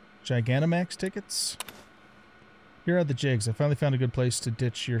Gigantamax tickets. Here are the jigs. I finally found a good place to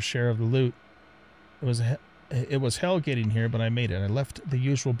ditch your share of the loot. It was hell getting here, but I made it. I left the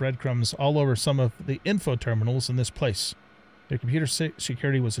usual breadcrumbs all over some of the info terminals in this place. Their computer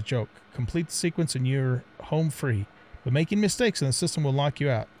security was a joke. Complete the sequence and you're home free. But making mistakes in the system will lock you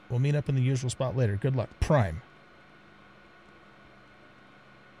out. We'll meet up in the usual spot later. Good luck. Prime.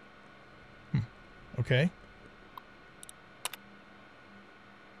 Okay.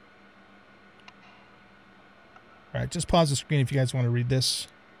 All right, just pause the screen if you guys want to read this.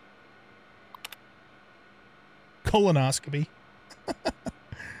 Colonoscopy.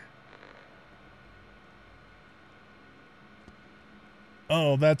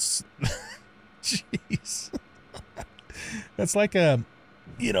 Oh, that's... Jeez. That's like a,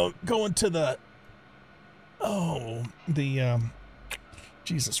 you know, going to the... Oh, the...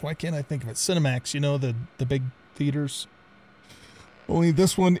 Jesus, why can't I think of it? Cinemax, you know, the big theaters. Only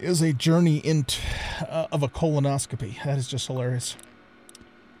this one is a journey into of a colonoscopy. That is just hilarious.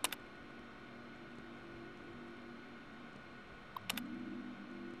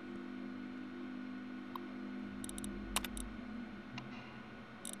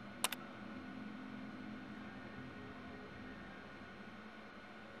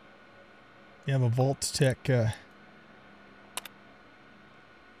 You have a Vault Tech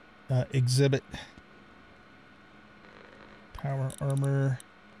exhibit. Power Armor,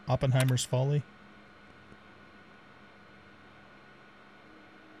 Oppenheimer's Folly.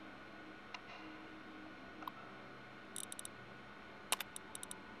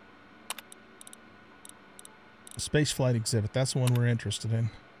 Spaceflight exhibit, that's the one we're interested in.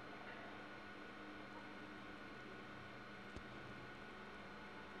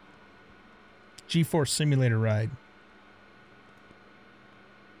 G-Force Simulator Ride.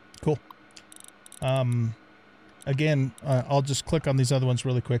 Cool. Again, I'll just click on these other ones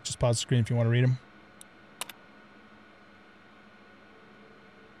really quick. Just pause the screen if you want to read them.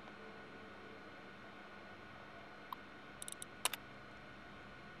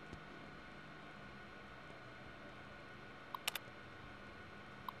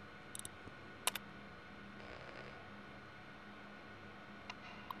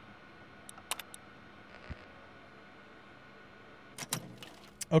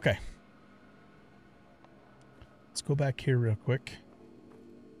 Okay. Let's go back here real quick.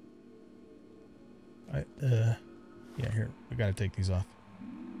 Yeah, here. We got to take these off.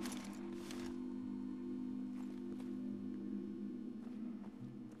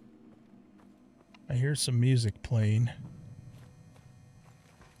 I hear some music playing.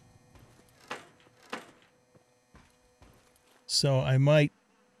 So I might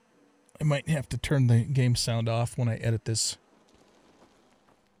have to turn the game sound off when I edit this.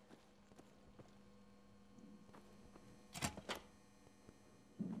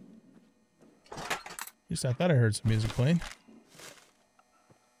 At least I thought I heard some music playing.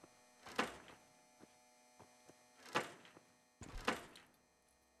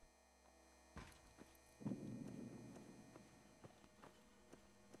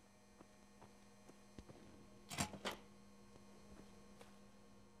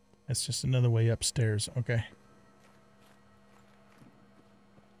 That's just another way upstairs. Okay.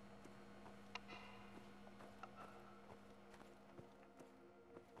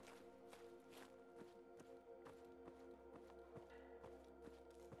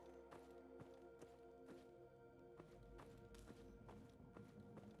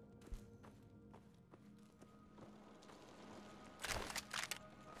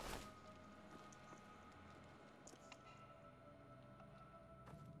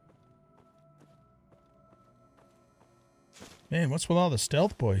 Man, what's with all the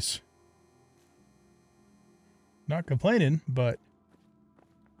stealth boys? Not complaining, but...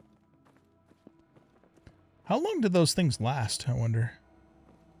 How long did those things last, I wonder?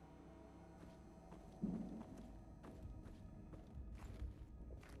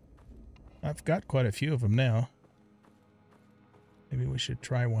 I've got quite a few of them now. Maybe we should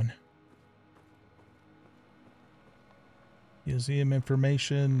try one. Museum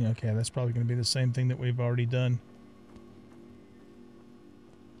information. Okay, that's probably going to be the same thing that we've already done.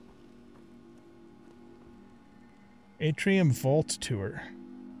 Atrium Vault Tour.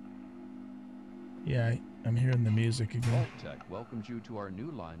 Yeah, I'm hearing the music again. Vault Tech welcomes you to our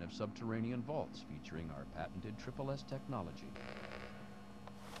new line of subterranean vaults featuring our patented SSS technology.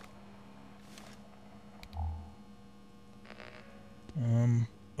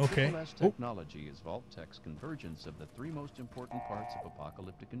 Okay. SSS technology is Vault Tech's convergence of the three most important parts of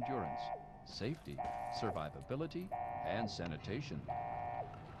apocalyptic endurance: safety, survivability, and sanitation.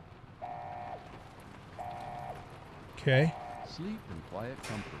 Okay. Sleep in quiet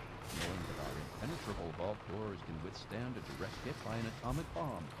comfort, knowing that our impenetrable vault doors can withstand a direct hit by an atomic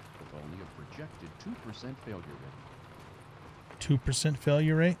bomb with only a projected 2% failure rate. 2%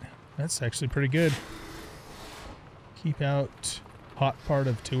 failure rate? That's actually pretty good. Keep out hot part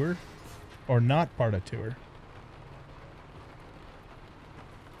of tour? Or not part of tour?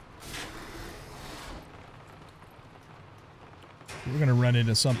 We're gonna run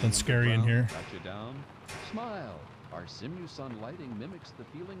into something scary in here. Got you down? Smile. Our Simusun lighting mimics the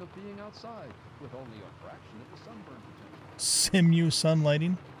feeling of being outside, with only a fraction of the sunburn potential. Simusun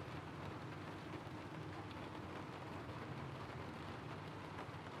lighting?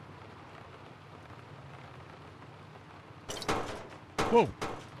 Whoa!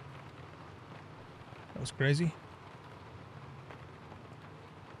 That was crazy.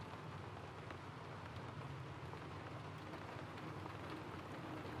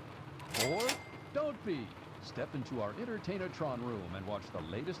 Or don't be. Step into our Entertainatron room and watch the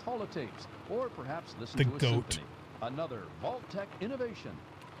latest holotapes, or perhaps listen The to a goat. symphony. Another Vault Tech innovation.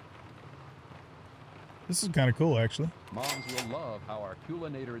 This is kind of cool, actually. Moms will love how our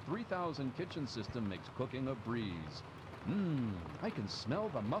Culinator 3000 kitchen system makes cooking a breeze. I can smell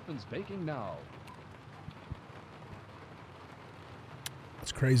the muffins baking now.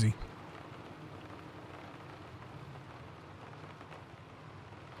 It's crazy.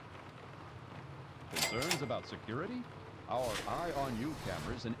 Concerns about security? Our Eye on You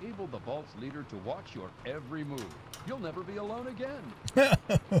cameras enable the Vault's leader to watch your every move. You'll never be alone again.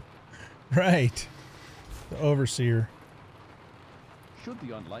 Right. The overseer. Should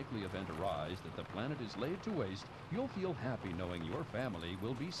the unlikely event arise that the planet is laid to waste, you'll feel happy knowing your family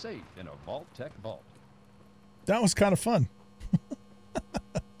will be safe in a Vault Tech vault. That was kind of fun.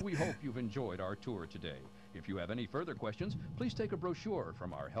 We hope you've enjoyed our tour today. If you have any further questions, please take a brochure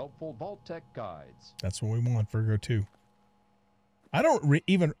from our helpful Vault Tech guides. That's what we want, Virgo 2. I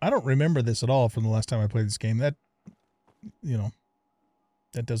don't remember this at all from the last time I played this game. That, you know,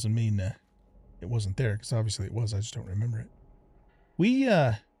 that doesn't mean it wasn't there, because obviously it was. I just don't remember it. We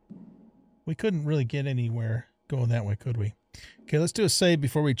couldn't really get anywhere going that way, could we? Okay, let's do a save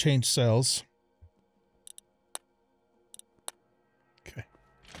before we change cells. Okay.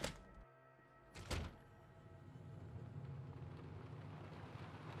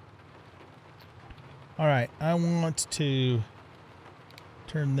 All right, I want to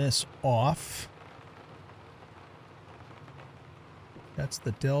turn this off. That's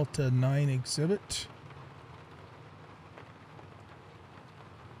the Delta 9 exhibit.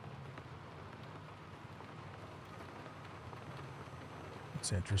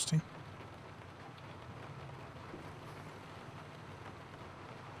 That's interesting.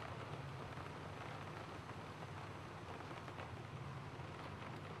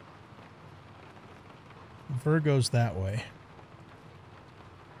 Virgo's that way.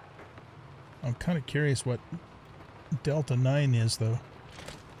 I'm kind of curious what Delta 9 is, though.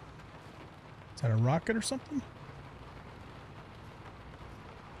 Is that a rocket or something?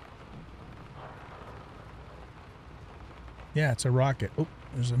 Yeah, it's a rocket. Oh,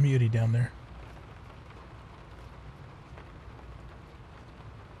 there's a mutie down there.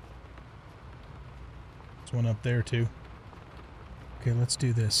 There's one up there, too. Okay, let's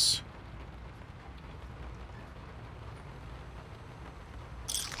do this.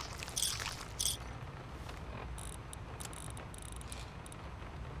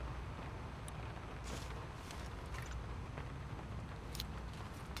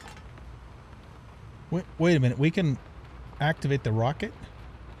 Wait a minute, we can activate the rocket?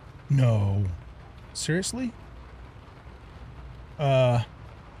 No. Seriously? You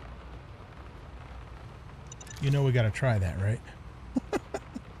know we gotta try that, right?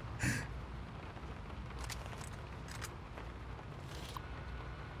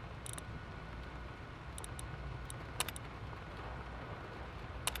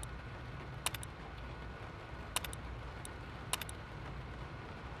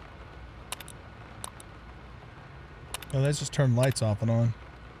 Oh, let's just turn lights off and on.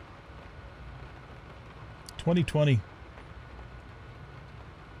 2020.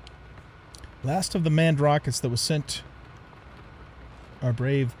 Last of the manned rockets that was sent our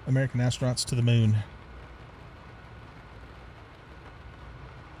brave American astronauts to the moon.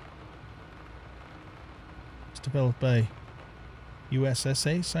 It's developed by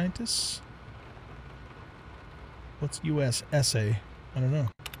USSA scientists? What's USSA? I don't know.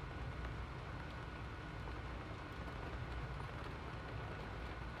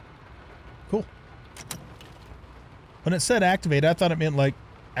 Cool. When it said activate, I thought it meant like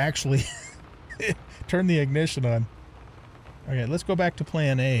actually turn the ignition on. Okay, let's go back to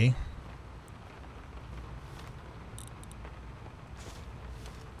plan A.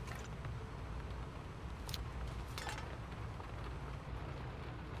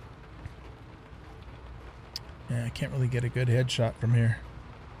 Yeah, I can't really get a good headshot from here.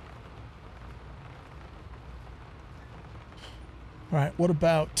 All right, what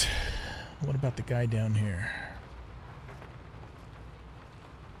about the guy down here?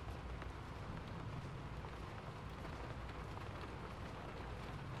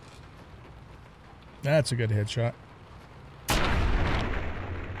 That's a good headshot.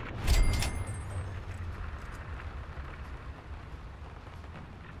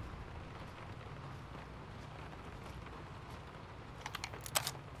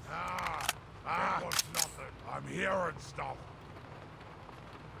 That was nothing. I'm hearing stuff.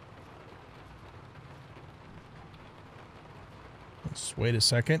 Let's wait a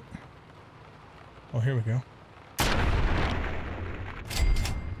second. Oh, here we go.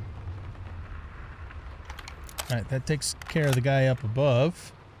 Alright, that takes care of the guy up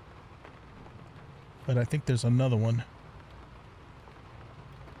above. But I think there's another one.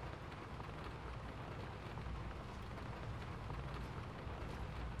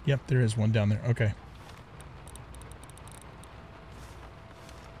 Yep, there is one down there. Okay.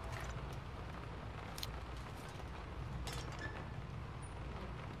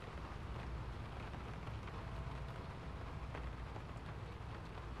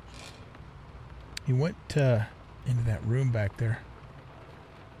 He went into that room back there.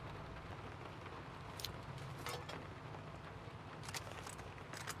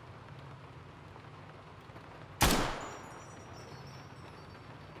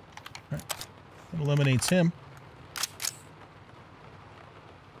 Right. That eliminates him.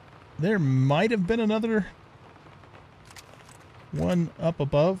 There might have been another one up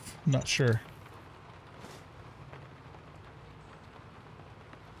above. Not sure.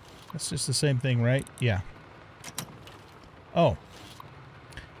 That's just the same thing, right? Yeah. Oh.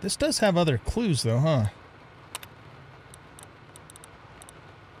 This does have other clues, though, huh?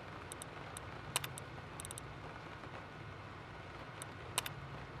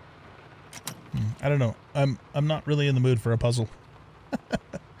 I don't know. I'm not really in the mood for a puzzle.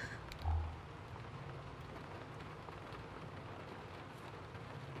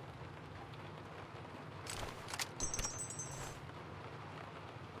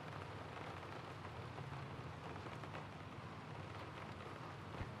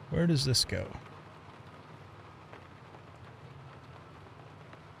 Where does this go?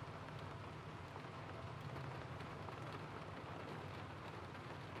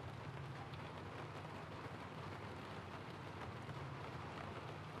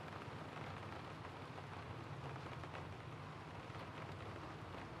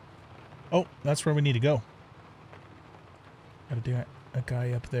 Oh, that's where we need to go. Gotta do a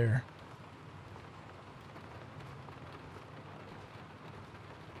guy up there.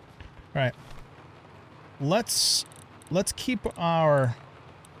 All right. Let's keep our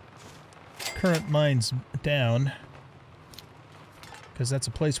current mines down, because that's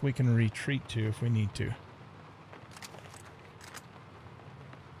a place we can retreat to if we need to.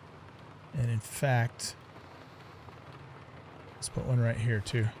 And in fact, let's put one right here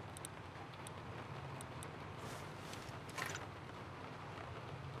too.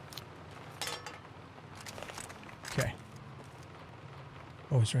 Okay.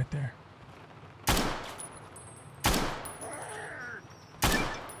 Oh, he's right there.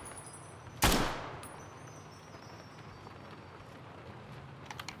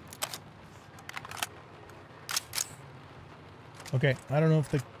 Okay, I don't know if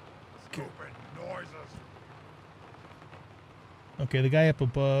the... Stupid noises. Okay, the guy up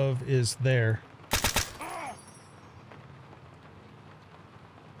above is there.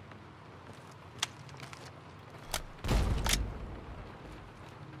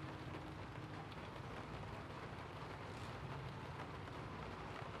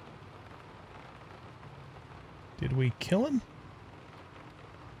 Did we kill him?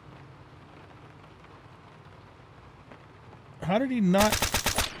 How did he not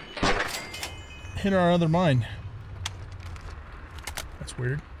hit our other mine? That's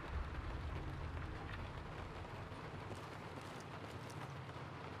weird.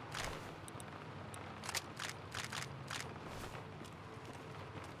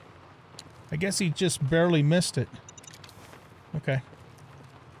 I guess he just barely missed it. Okay.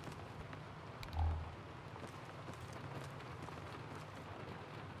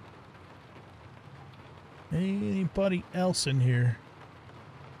 Anybody else in here?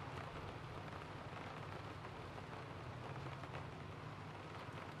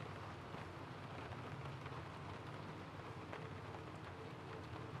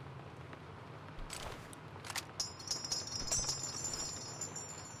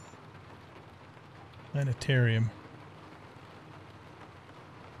 Planetarium.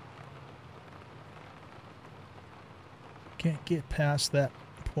 Can't get past that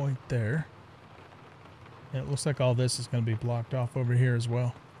point there. And it looks like all this is going to be blocked off over here as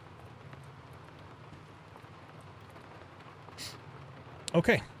well.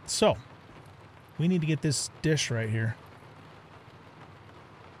 Okay, so we need to get this dish right here.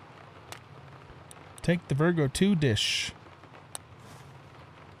 Take the Virgo 2 dish.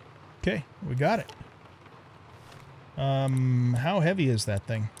 Okay, we got it. How heavy is that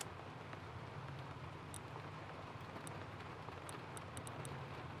thing?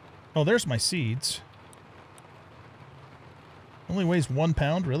 Oh, there's my seeds. Only weighs 1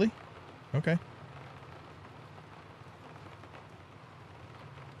 pound, really? Okay.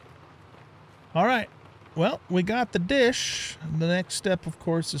 All right. Well, we got the dish. The next step, of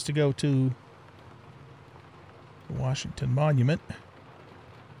course, is to go to the Washington Monument.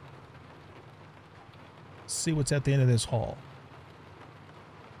 See what's at the end of this hall.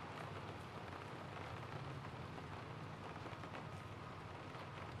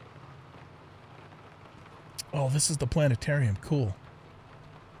 Oh, this is the planetarium. Cool.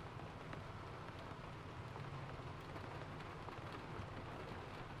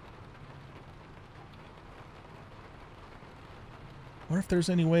 Wonder if there's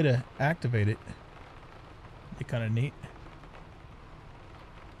any way to activate it. Be kind of neat.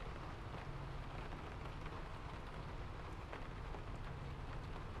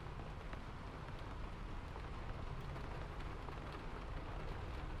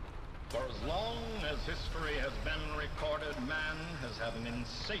 For as long as history has been recorded, man has had an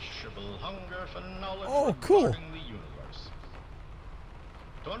insatiable hunger for knowledge regarding the universe.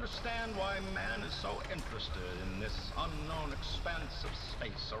 To understand why man is so interested in this unknown expanse of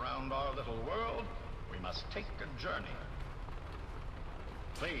space around our little world, we must take a journey.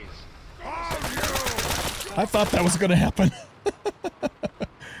 Please. I thought that was going to happen.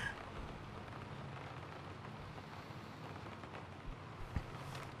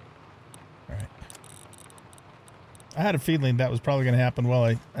 I had a feeling that was probably going to happen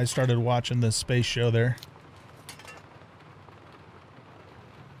while I started watching this space show there.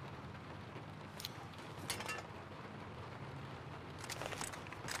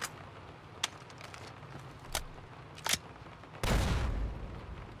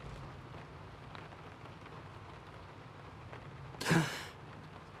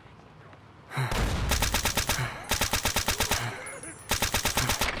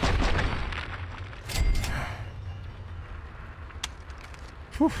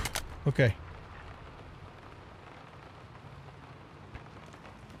 Whew. Okay.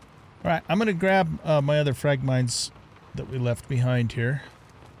 All right, I'm going to grab my other frag mines that we left behind here.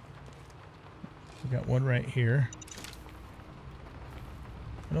 We got one right here.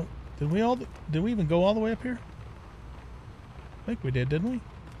 I don't, did we even go all the way up here? I think we did, didn't we?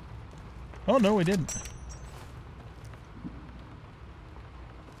 Oh, no, we didn't.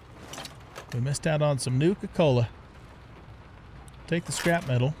 We missed out on some Nuka-Cola. Take the scrap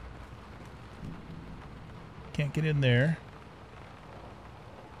metal. Can't get in there.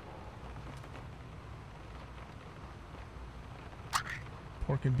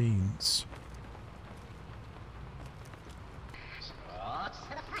 Pork and beans.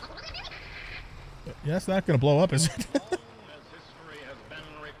 Yeah, that's not going to blow up, is it? As history has been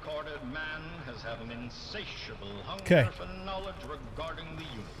recorded, man has had an insatiable hunger for knowledge regarding the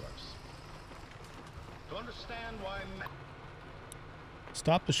universe. To understand why man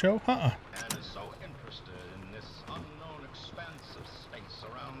Stop the show? Man is so interested in this unknown expanse of space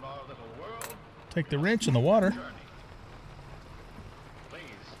around our little world. Take the wrench in the water. Please,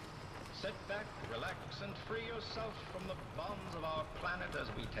 sit back, relax, and free yourself from the bonds of our planet as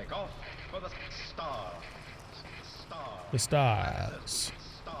we take off for the stars. The stars.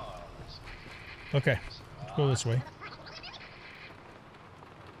 Okay, let's go this way.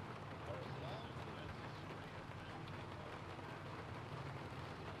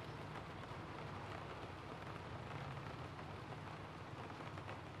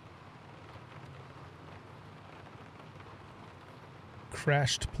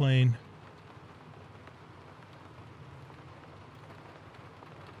 Crashed plane.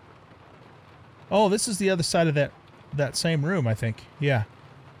 Oh, this is the other side of that same room, I think. Yeah.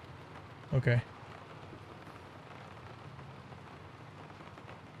 Okay.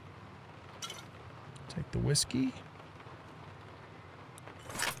 Take the whiskey.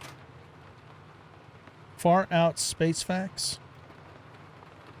 Far out space facts.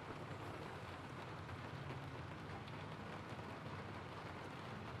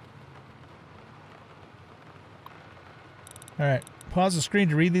 All right, pause the screen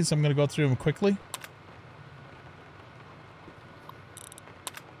to read these. I'm going to go through them quickly.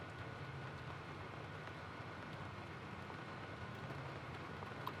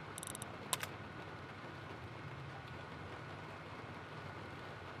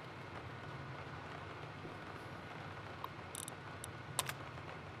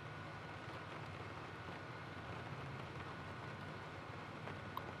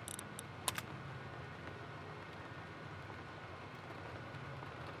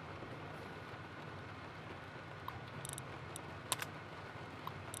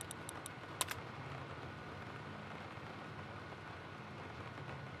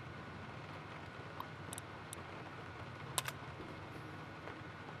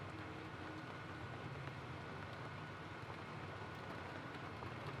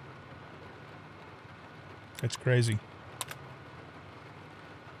 That's crazy.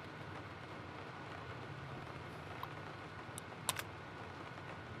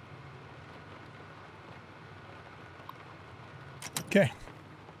 Okay.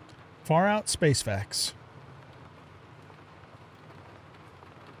 Far out space facts.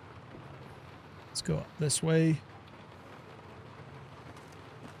 Let's go up this way.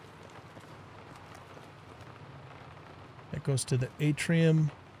 That goes to the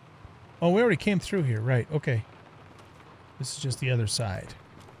atrium. Oh, we already came through here. Right. Okay. This is just the other side.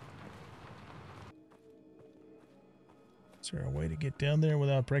 Is there a way to get down there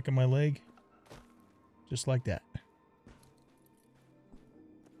without breaking my leg? Just like that.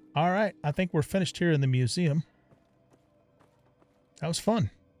 All right. I think we're finished here in the museum. That was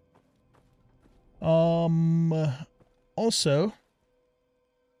fun. Also,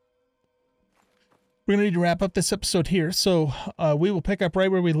 we're going to need to wrap up this episode here, so we will pick up right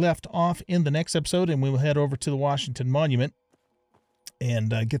where we left off in the next episode, and we will head over to the Washington Monument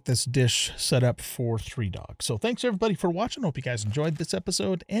and get this dish set up for Three Dogs. So thanks, everybody, for watching. Hope you guys enjoyed this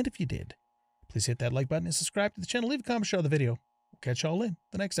episode, and if you did, please hit that like button and subscribe to the channel. Leave a comment, share the video. We'll catch y'all in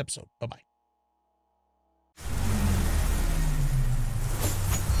the next episode. Bye-bye.